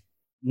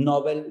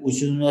novel,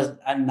 which is not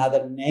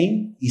another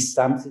name, is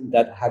something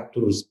that I have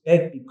to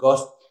respect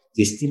because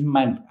they still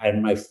are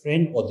my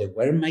friend or they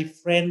were my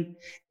friend,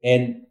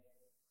 and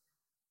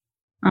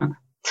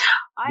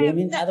I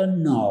mean, I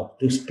don't know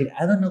to explain.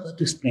 I don't know how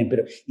to explain,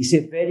 but it's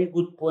a very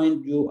good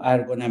point. You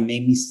are gonna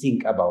make me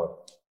think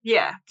about it.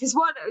 Yeah, because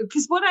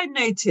what I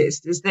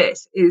noticed is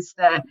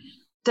that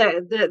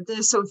the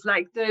sort of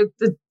like the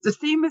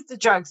theme of the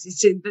drugs. You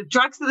see, the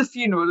drugs at the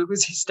funeral, it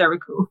was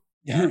hysterical.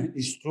 Yeah,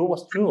 it's true.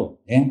 Was true.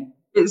 Yeah.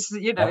 It's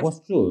that was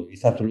true.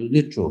 It's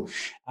absolutely true.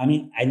 I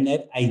mean,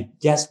 I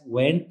just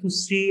went to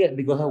see it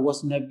because I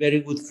was not very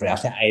good friend.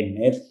 I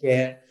met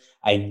her,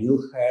 I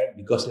knew her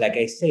because, like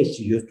I said,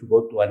 she used to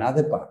go to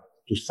another part,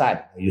 to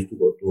SAD. I used to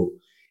go to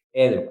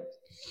Edward,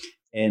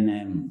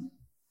 and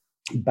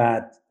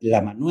but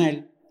La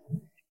Manuel,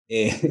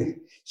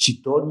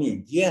 she told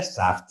me years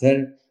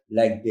after,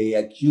 like they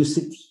accused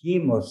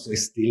him of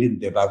stealing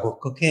the bag of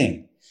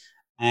cocaine,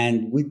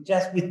 and with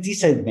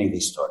this I made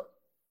the story.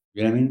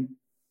 You know what I mean?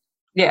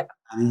 Yeah.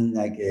 I mean,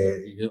 like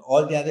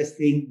all the other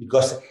things,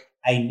 because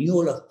I knew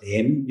all of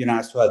them,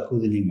 so I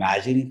couldn't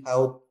imagine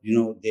how,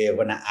 they're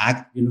going to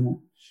act,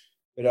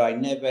 but I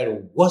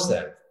never was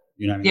there,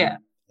 you know what I mean? Yeah.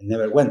 I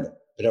never went there.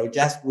 But I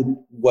just, with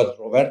what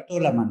Roberto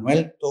La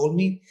Manuel told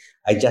me,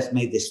 I just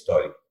made the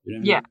story. You know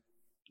what I mean?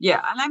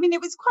 Yeah. And I mean, it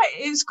was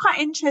quite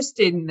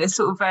interesting, the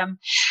sort of,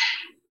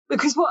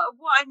 because what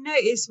I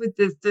noticed with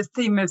the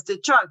theme of the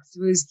drugs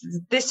was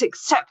this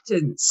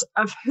acceptance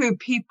of who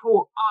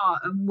people are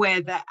and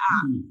where they're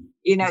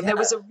at. There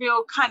was a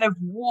real kind of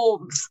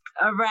warmth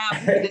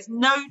around. There's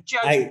no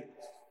judgment.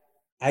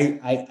 I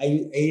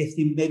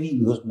think maybe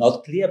it was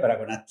not clear, but I'm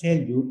gonna tell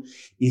you.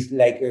 It's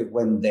like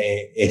when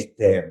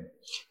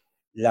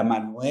La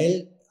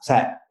Manuel, o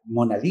sea,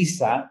 Mona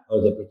Lisa,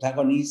 or the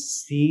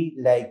protagonist, see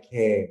like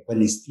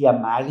when it's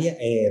Amalia.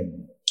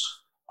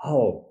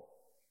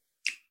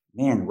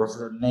 Man, what's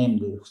her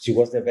name? She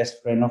was the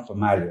best friend of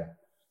Amalia.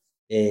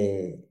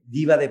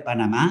 Diva de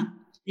Panama.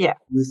 Yeah.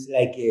 Was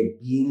like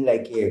being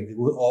like we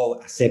were all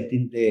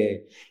accepting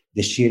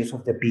the shares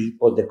of the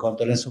people, the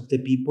condolence of the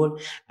people.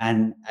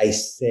 And I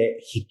said,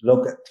 he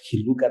looked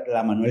at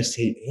La Manuel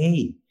saying,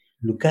 hey,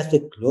 look at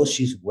the clothes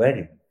she's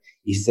wearing.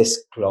 It's the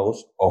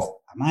clothes of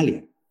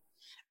Amalia.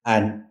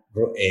 And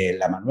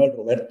La Manuel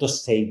Roberto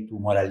said to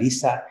Mona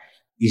Lisa,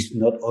 it's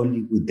not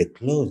only with the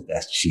clothes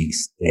that she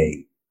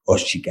stayed or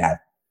she got.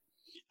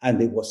 And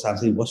there was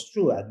something was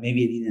true, and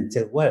maybe it didn't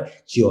tell well.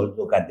 She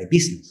also got the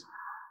business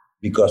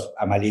because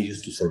Amalia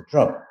used to sell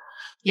drugs.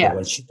 Yeah. So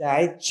when she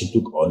died, she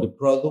took all the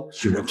product.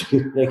 She went to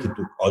his place, he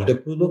took all the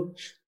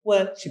product.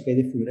 Well, she paid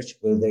the funeral, she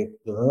paid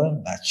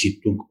the but she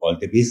took all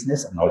the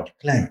business and all the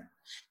client.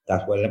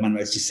 That's why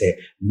Manuel, she said,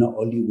 not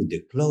only with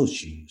the clothes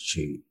she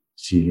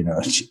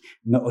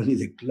not only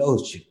the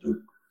clothes she took,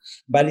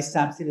 but it's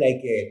something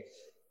like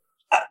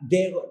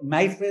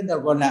my friends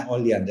are gonna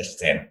only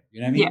understand.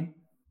 You know what I mean? Yeah.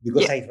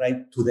 Because I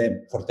write to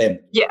them for them.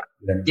 Yeah.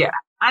 You know what I mean? Yeah.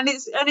 And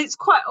it's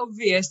quite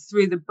obvious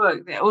through the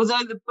book that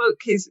although the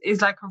book is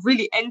like a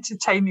really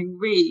entertaining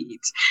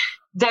read,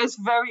 there's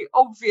very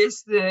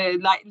obvious the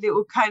like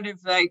little kind of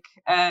like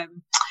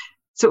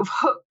sort of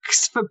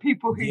hooks for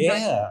people who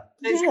don't.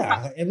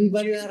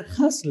 Everybody are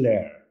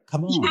hustler.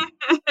 Come on.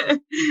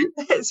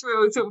 It's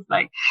real sort of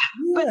like.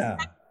 Yeah.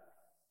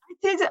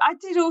 But I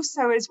did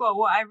also as well.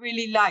 What I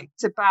really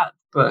liked about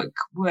the book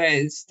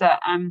was that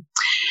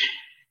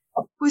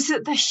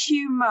the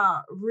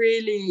humor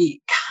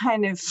really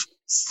kind of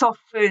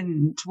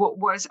softened what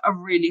was a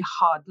really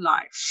hard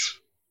life,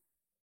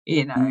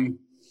 and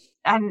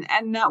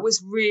that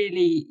was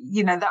really,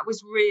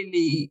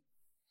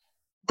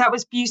 that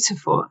was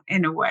beautiful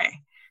in a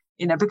way,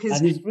 because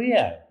and it's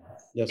real.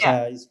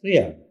 It's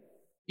real.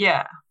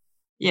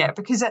 Yeah,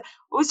 because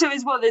also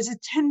as well, there's a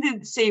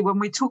tendency when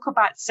we talk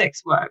about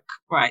sex work,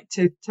 right,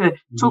 to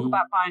talk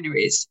about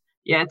binaries,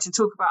 to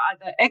talk about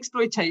either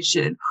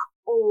exploitation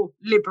or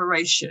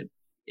liberation,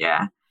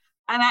 and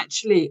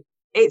actually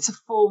it's a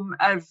form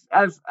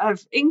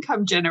of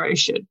income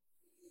generation,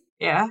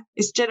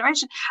 it's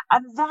generation,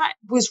 and that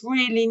was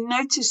really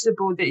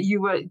noticeable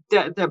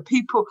that that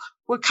people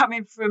were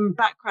coming from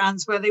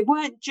backgrounds where they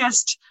weren't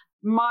just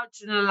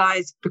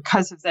marginalized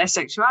because of their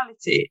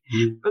sexuality,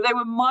 but they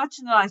were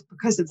marginalized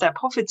because of their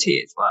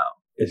poverty as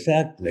well.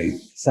 Exactly.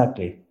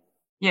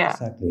 Yeah.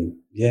 Exactly.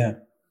 Yeah.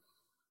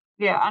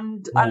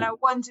 And I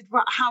wondered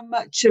how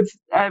much of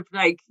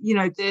like, you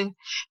know,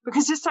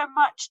 because there's so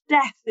much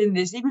death in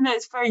this, even though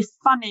it's very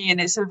funny and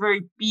it's a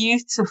very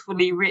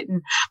beautifully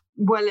written,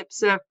 well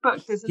observed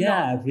book. There's a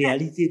lot of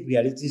reality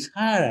is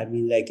hard. I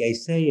mean, like I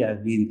say, I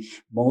mean,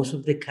 most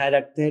of the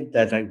characters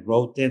that I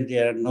wrote them, they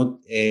are not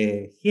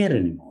here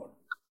anymore.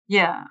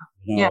 Yeah.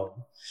 You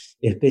know,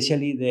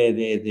 especially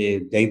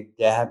they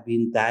have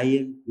been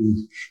dying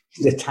in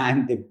the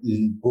time the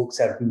books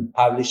have been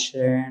published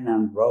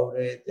and wrote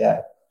it.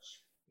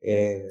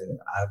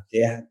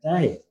 They have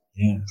died,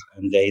 and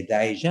they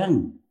died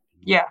young.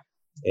 Yeah,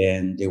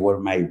 and they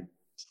were my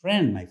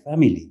friend, my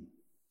family.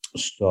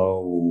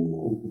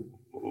 So,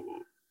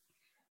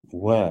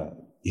 well,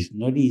 it's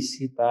not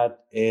easy,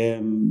 but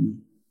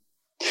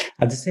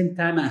at the same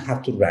time, I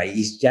have to write.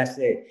 It's just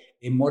a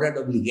moral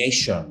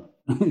obligation,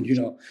 you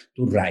know,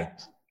 to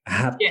write. I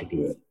have to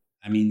do it.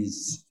 I mean,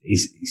 it's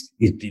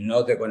you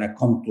know, they're gonna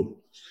come to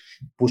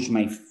push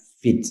my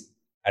feet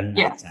at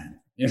night time.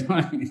 You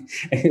know,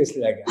 it's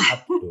like I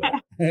have to do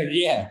it.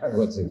 Yeah, I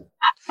was it.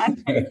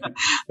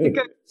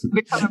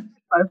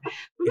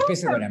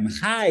 Especially when I'm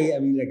high, I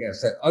mean, like I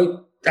said,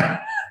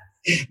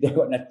 they're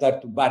gonna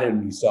start to bother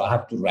me, so I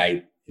have to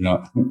write. You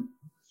know.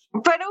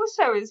 But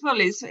also, as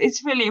well,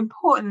 it's really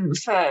important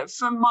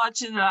for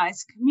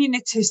marginalized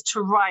communities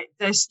to write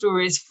their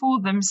stories for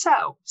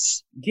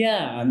themselves.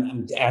 Yeah,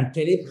 and tell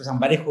it to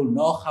somebody who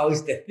knows how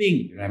is the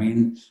thing. You know, I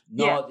mean,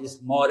 this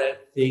moral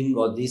thing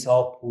or this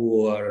all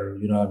poor.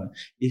 You know,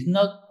 it's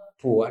not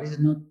poor. It's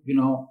not. You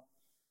know,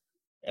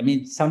 I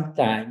mean,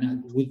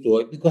 sometimes we do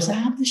it because I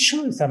have the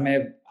choice. I'm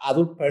an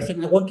adult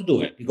person. I want to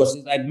do it because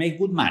I make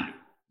good money.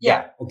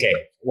 Yeah. Okay.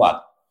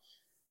 What?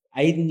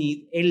 I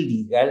need a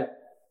legal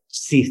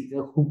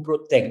system who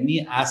protect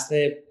me as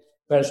a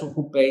person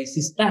who pays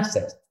his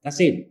taxes. That's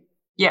it.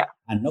 Yeah.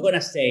 I'm not gonna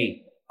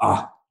say,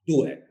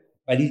 do it.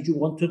 But if you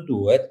want to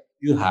do it,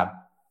 you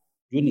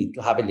need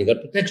to have a legal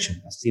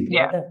protection. As simple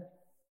as that.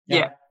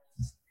 Yeah.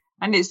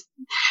 And it's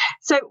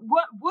so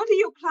what are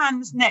your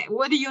plans next?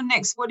 What are you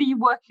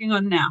working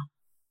on now?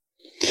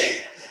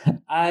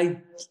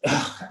 I'm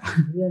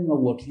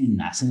not working in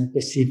nothing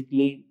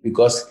specifically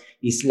because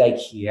it's like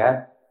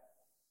here.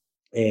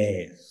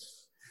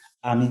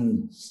 I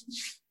mean,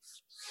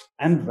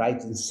 I'm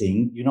writing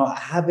things. You know, I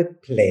have a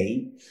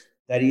play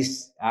that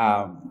is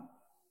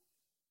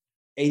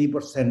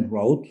 80%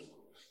 wrote.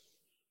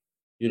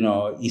 You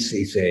know,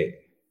 it's a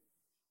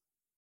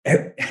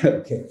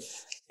okay.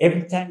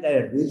 Every time that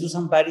I read to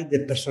somebody, the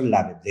person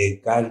loves it. They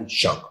got in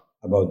shock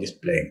about this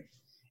play,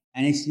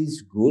 and it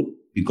seems good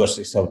because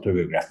it's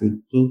autobiographical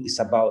too. It's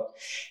about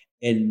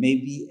and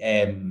maybe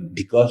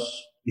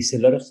because it's a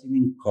lot of things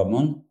in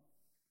common.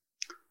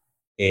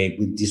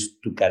 With these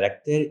two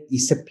characters,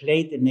 it's a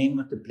play. The name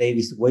of the play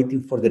is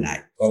 "Waiting for the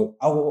Night."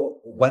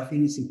 One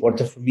thing is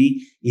important for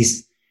me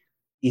is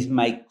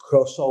my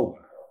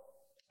crossover.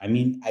 I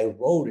mean, I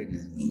wrote it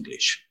in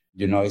English.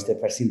 You know, it's the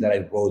first thing that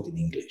I wrote in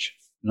English,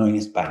 not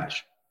in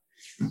Spanish.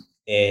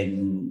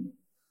 And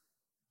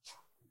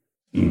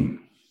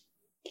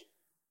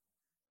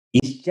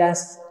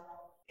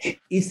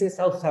it's a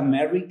South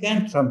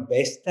American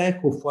transvestite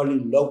who fall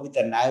in love with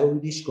an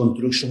Irish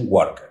construction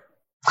worker.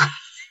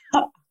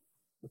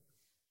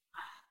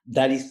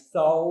 That is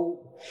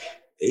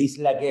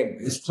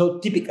it's so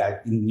typical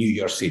in New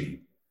York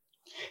City.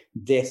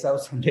 The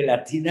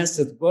Latina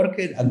sex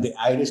worker and the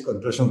Irish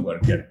construction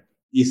worker.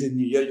 Is in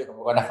New York, you're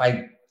going to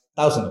find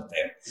thousands of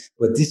them.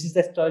 But this is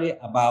the story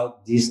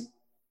about these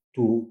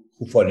two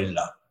who fall in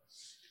love.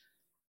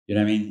 You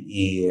know what I mean?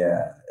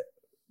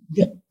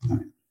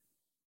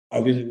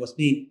 Obviously it was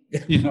me,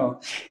 you know,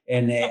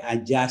 and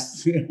I'm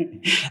just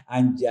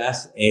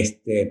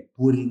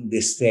putting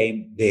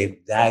the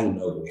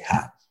dialogue we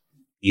have.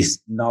 It's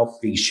no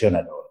fiction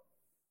at all.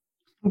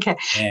 Okay.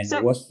 And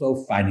it was so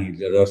funny.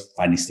 There was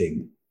funny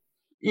thing.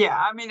 Yeah,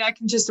 I mean, I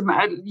can just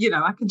imagine,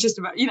 I'm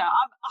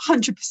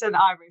 100%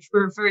 Irish.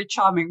 We're very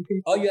charming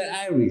people. Oh, you're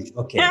Irish.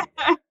 Okay.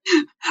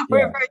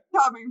 We're very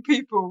charming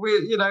people. We're,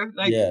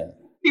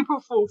 people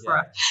fall for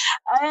us.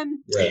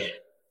 When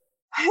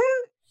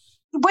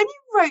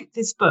you wrote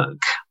this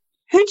book,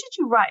 who did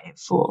you write it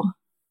for?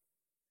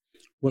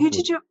 Who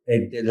did you?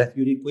 The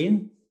Beauty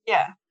Queen?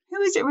 Yeah. Who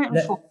was it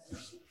written for?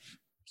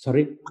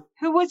 Sorry?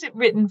 Who was it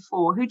written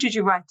for? Who did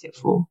you write it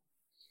for?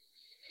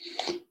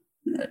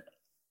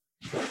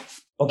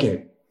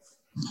 Okay.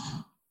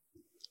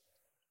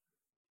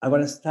 I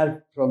want to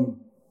start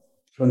from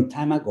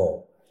time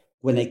ago.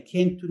 When I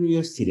came to New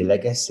York City,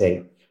 like I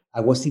say, I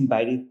was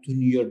invited to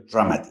New York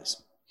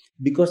Dramatists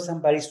because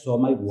somebody saw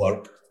my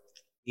work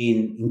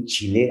in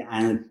Chile,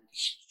 and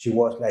she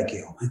was like,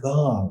 "Oh my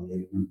God,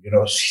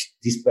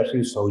 this person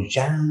is so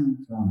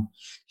young.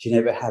 She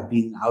never had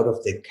been out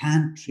of the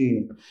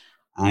country,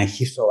 and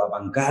he's so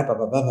avant-garde, blah,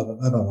 blah, blah, blah, blah,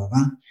 blah, blah,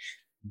 blah."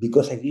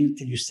 Because I didn't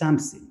tell you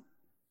something.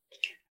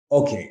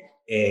 Okay,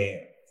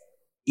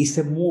 it's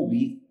a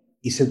movie.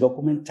 It's a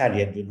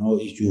documentary.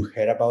 If you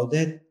heard about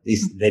that,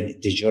 it's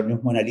the Journey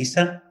of Mona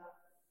Lisa.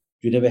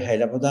 You never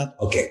heard about that?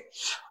 Okay,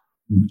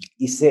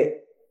 it's a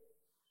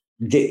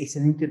It's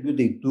an interview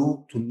they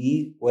do to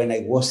me when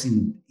I was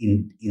in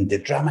the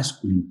drama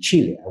school in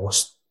Chile.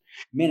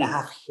 I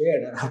have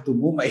hair and I have to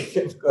move my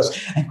head because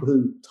I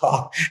couldn't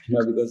talk,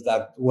 because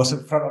that was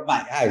in front of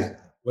my eyes.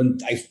 When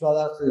I saw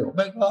that, I said, oh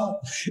my God.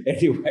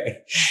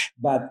 Anyway,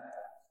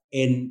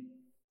 and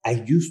I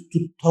used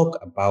to talk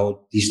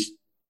about these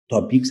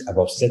topics,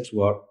 about sex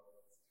work,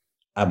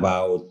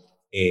 about,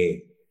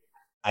 I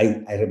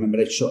remember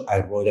I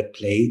wrote a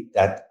play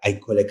that I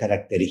call a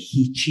character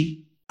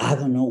Hichi. I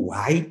don't know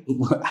why.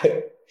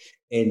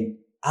 And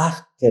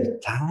after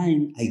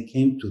time, I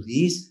came to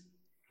this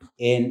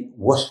and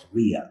was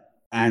real.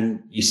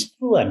 And it's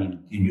true. I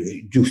mean,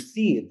 you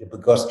see it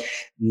because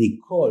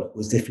Nicole,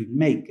 who's the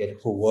filmmaker,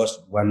 who was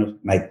one of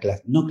my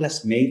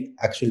classmate,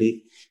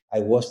 actually, I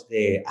was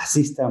the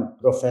assistant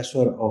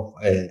professor of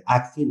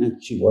acting,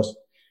 and she was,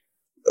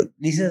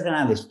 this is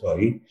another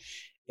story.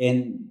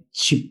 And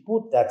she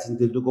put that in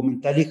the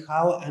documentary,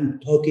 how I'm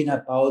talking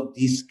about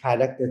this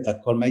character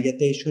that caught my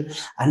attention.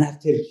 And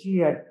after a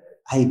year,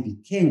 I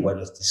became one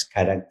of this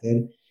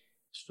character.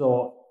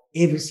 So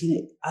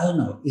everything, I don't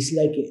know, it's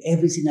like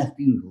everything I've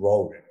been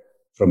wrote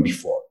from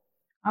before.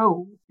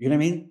 Oh. You know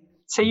what I mean?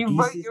 So you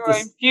wrote your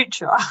own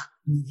future.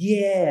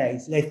 Yeah,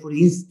 it's like for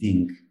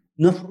instinct,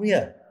 not for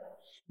real.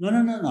 No,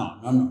 not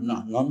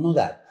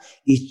that.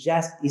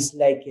 It's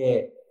like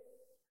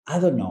I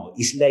don't know.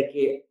 It's like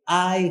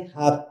I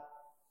have,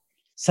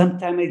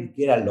 sometimes I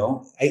get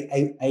along.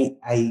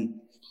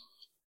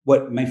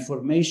 Well, my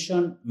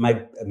formation,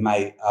 my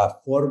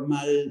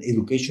formal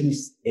education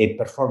is a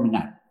performing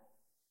art.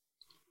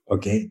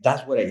 Okay,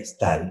 that's what I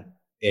study,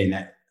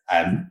 and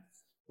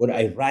what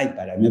I write,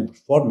 but I'm a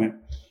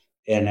performer,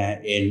 and I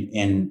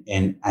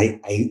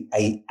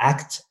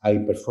act, I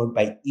perform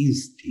by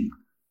instinct.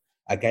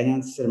 I can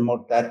answer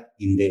more that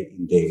in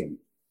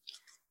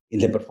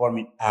the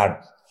performing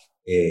art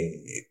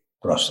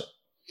process,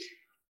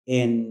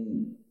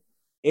 and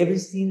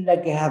everything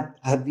like I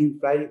have been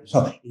trying.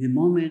 So in the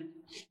moment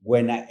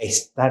when I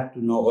start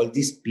to know all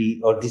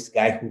this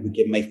guy who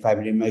became my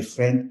family and my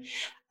friend,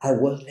 I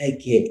was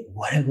like,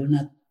 what am I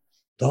gonna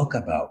talk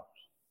about?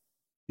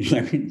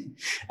 I mean,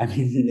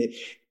 the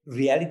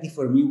reality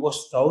for me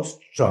was so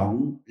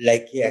strong.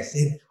 Like I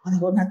said, what am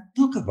I gonna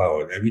talk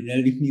about? I mean,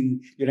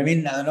 you know what I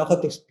mean? I don't know how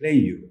to explain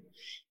you.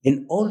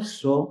 And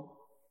also,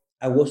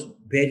 I was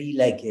very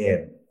like,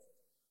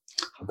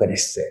 how can I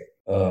say,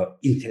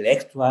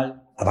 intellectual,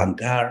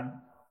 avant-garde.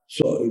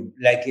 So,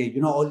 like,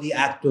 all the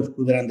actors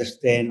couldn't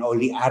understand, all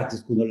the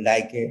artists couldn't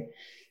like it.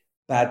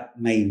 But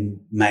my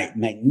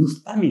new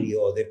family,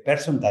 or the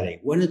person that I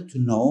wanted to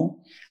know,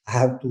 I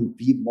have to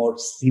be more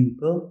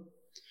simple,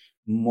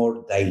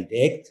 more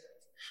direct,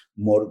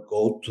 more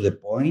go to the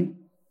point,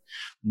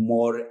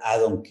 more I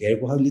don't care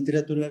how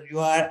literary you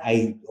are.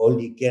 I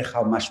only care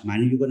how much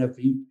money you're gonna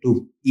bring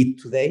to eat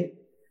today.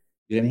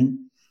 You know what I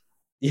mean?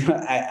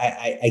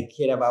 I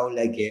care about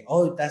like,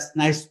 oh, that's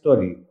nice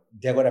story.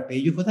 They're gonna pay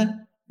you for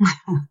that.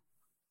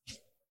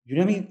 You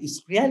know what I mean?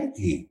 It's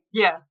reality.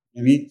 Yeah.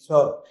 I mean,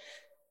 so.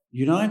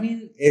 You know what I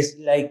mean? It's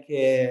like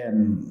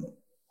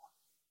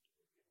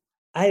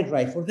I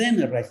write for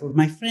them, I write for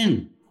my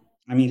friend.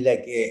 I mean,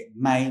 like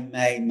my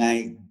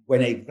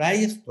when I write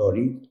a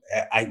story,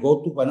 I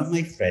go to one of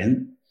my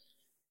friends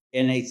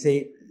and I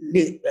say,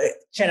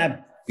 "Shut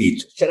up,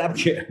 bitch! Shut up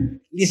here!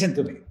 Listen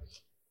to me."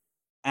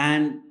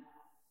 And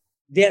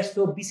they are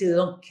so busy they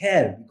don't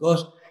care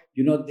because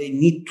they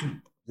need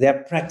to. They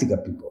are practical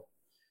people,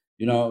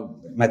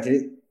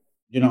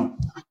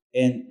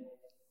 and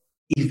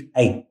if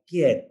I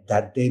get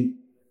that they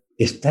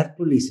start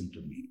to listen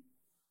to me,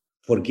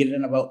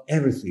 forgetting about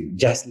everything,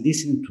 just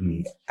listen to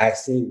me, I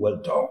say, well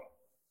done.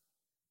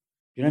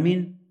 You know what I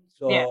mean?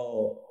 So yeah.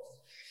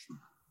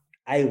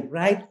 I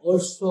write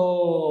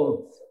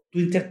also to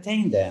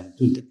entertain them,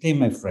 to entertain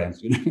my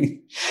friends.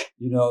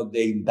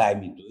 They invite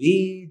me to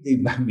eat, they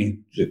invite me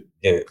to,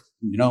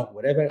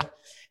 whatever,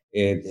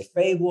 the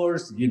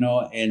favors,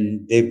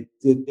 and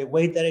the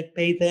way that I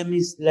pay them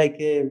is like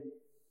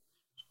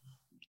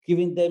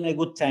giving them a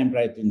good time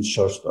writing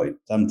short story.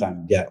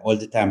 Sometimes, yeah, all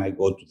the time I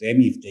go to them.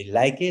 If they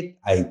like it,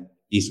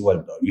 it's well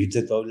done. If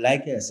they don't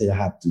like it, I say I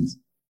have to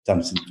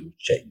something to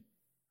change.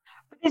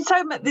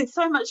 But it's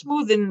so much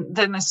more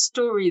than a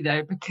story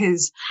though,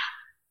 because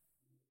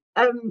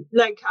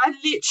like I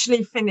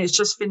literally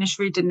just finished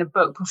reading the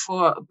book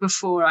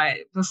before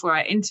I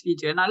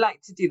interviewed you, and I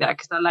like to do that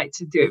because I like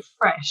to do it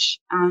fresh.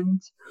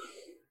 And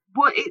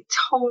what it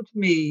told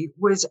me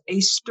was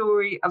a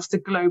story of the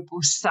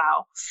global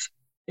South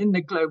in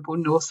the global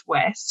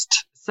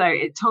Northwest. So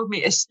it told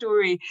me a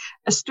story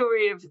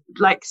of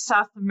like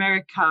South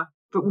America,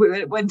 but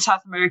when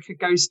South America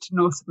goes to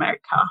North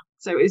America.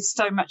 So it's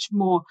so much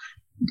more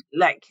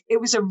like, it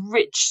was a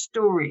rich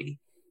story,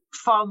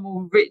 far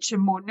more rich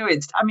and more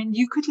nuanced. I mean,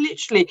 you could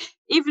literally,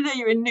 even though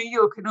you're in New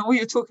York and all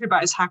you're talking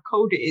about is how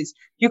cold it is,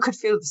 you could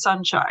feel the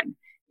sunshine.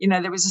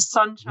 There was a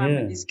sunshine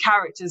with these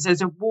characters.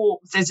 There's a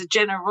warmth, there's a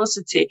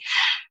generosity.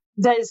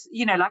 There's,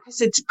 like I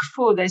said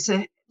before, there's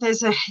a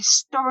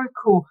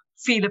historical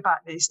feel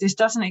about this. This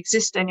doesn't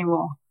exist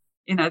anymore.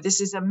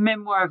 This is a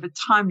memoir of a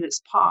time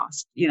that's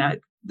passed,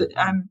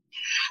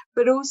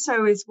 but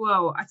also as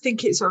well, I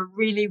think it's a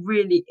really,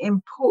 really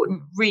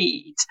important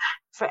read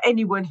for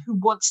anyone who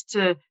wants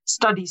to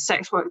study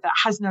sex work that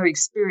has no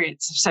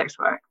experience of sex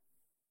work.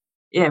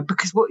 Yeah,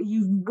 because what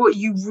you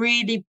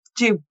really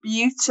do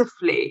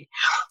beautifully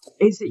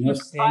is that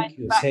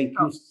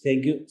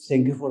thank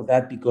you for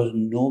that, because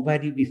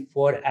nobody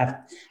before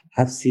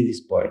have seen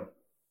this point.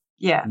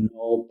 Yeah.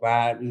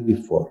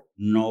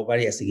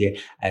 Nobody has again.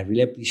 I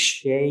really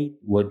appreciate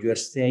what you're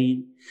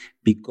saying,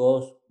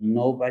 because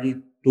nobody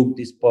took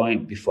this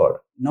point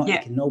before.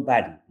 Nobody.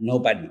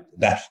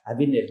 That I've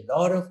been a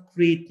lot of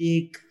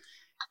critique.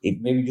 If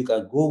maybe you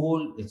can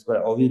Google, it's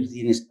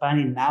obviously in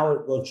Spanish. Now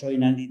it's going to show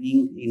in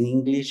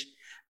English,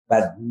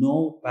 but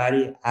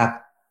nobody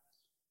have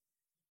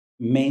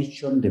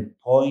mentioned the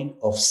point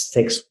of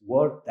sex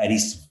work that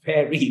is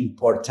very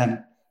important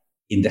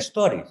in the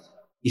story.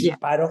 It's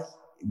part of,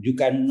 you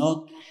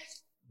cannot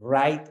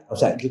write,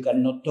 you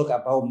cannot talk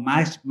about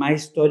my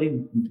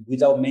story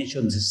without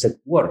mentioning the sex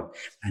work,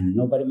 and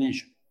nobody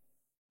mentioned.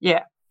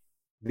 Yeah.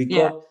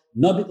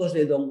 Not because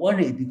they don't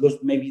want it, because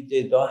maybe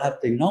they don't have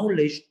the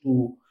knowledge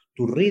to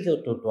read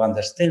it or to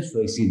understand. So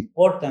it's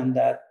important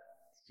that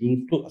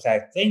you do.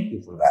 Thank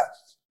you for that.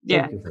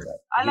 Thank you for that.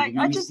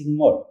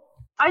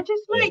 I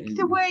just like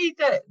the way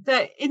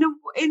that in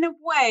a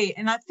way,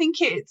 and I think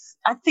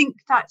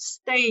that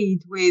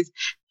stayed with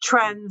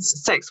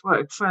trans sex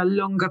work for a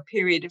longer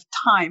period of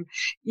time.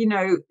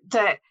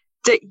 That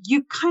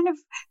you kind of,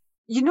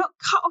 you're not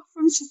cut off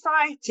from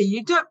society.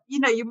 You don't,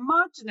 you're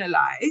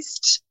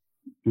marginalized.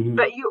 Mm-hmm.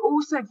 But you're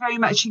also very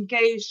much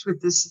engaged with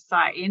the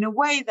society in a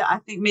way that I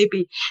think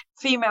maybe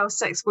female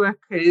sex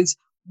workers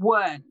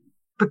weren't,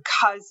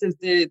 because of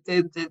the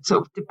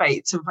sort of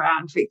debates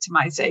around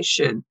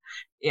victimization,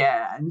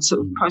 and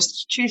sort of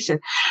prostitution.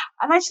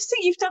 And I just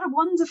think you've done a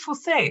wonderful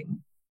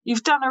thing.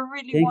 You've done a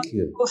really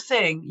wonderful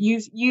thing.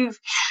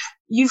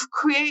 You've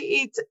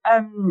created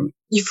a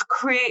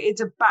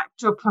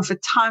backdrop of a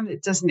time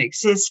that doesn't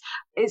exist.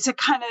 It's a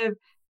kind of,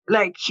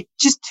 like,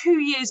 just 2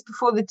 years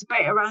before the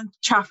debate around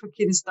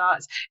trafficking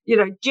starts,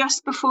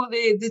 just before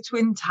the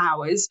Twin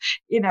Towers,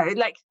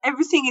 like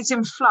everything is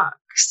in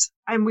flux,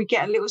 and we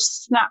get a little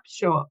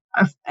snapshot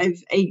of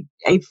a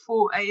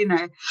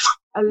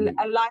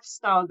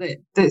lifestyle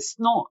that's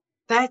not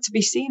there to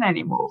be seen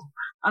anymore.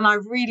 And I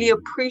really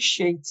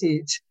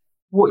appreciated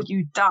what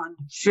you've done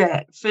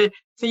for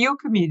your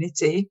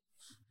community,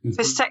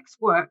 for sex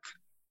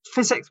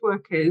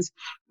workers,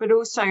 but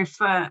also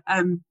for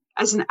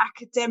as an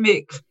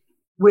academic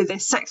with a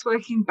sex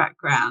working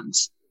background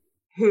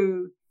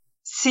who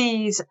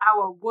sees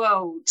our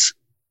world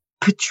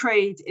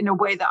portrayed in a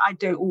way that I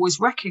don't always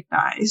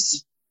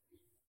recognize.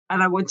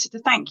 And I wanted to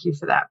thank you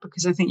for that,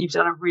 because I think you've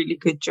done a really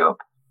good job.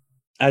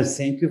 And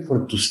thank you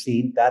for to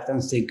see that,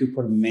 and thank you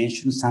for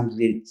mentioning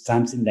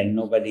something that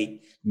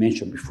nobody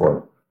mentioned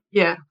before.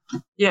 Yeah.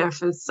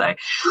 So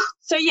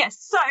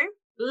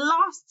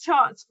last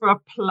chance for a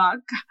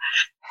plug.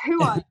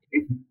 Who are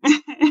you?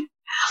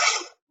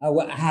 I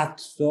had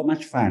so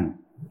much fun.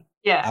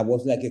 Yeah. I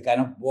was like a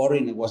kind of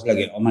boring. It was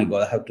like, oh my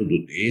God, I have to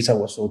do this. I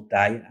was so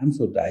tired. I'm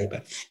so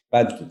tired.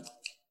 But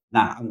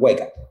now I'm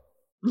wake up.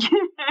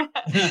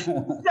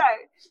 So,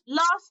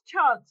 last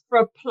chance for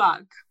a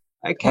plug.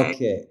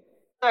 Okay.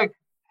 So,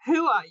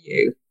 who are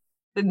you?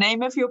 The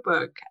name of your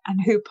book,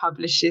 and who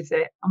publishes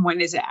it, and when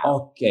is it out?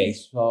 Okay,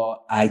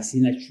 so I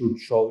think I should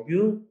show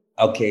you.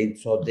 Okay,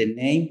 so the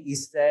name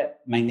is,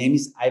 my name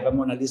is Ivan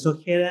Morales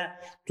Ojeda,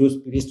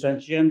 two-spirit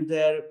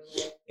transgender,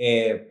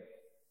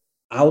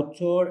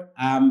 author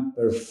and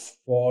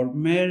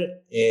performer,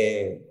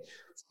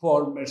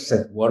 former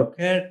sex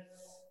worker,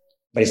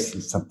 but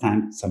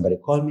sometimes somebody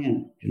call me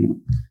and,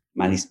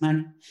 money is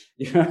money.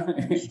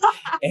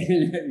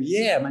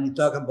 And money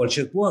talk and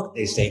bullshit work,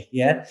 they say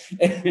here.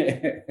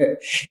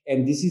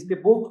 And this is the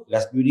book.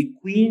 Last Beauty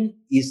Queen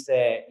is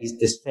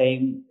the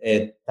same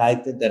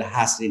title that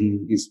has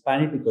in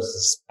Spanish, because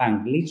it's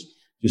Spanglish.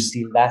 You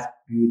see, Last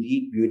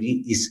Beauty.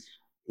 Beauty is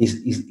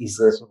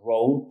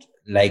wrote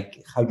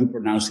like how you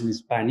pronounce it in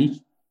Spanish,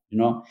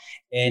 and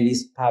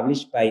it's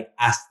published by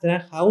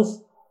Astra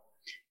House.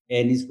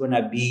 And it's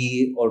gonna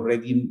be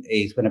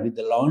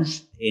the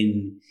launch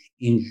in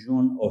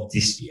June of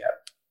this year.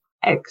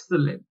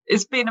 Excellent.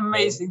 It's been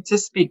amazing to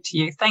speak to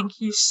you.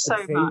 Thank you so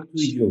much.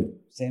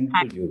 Same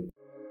to you.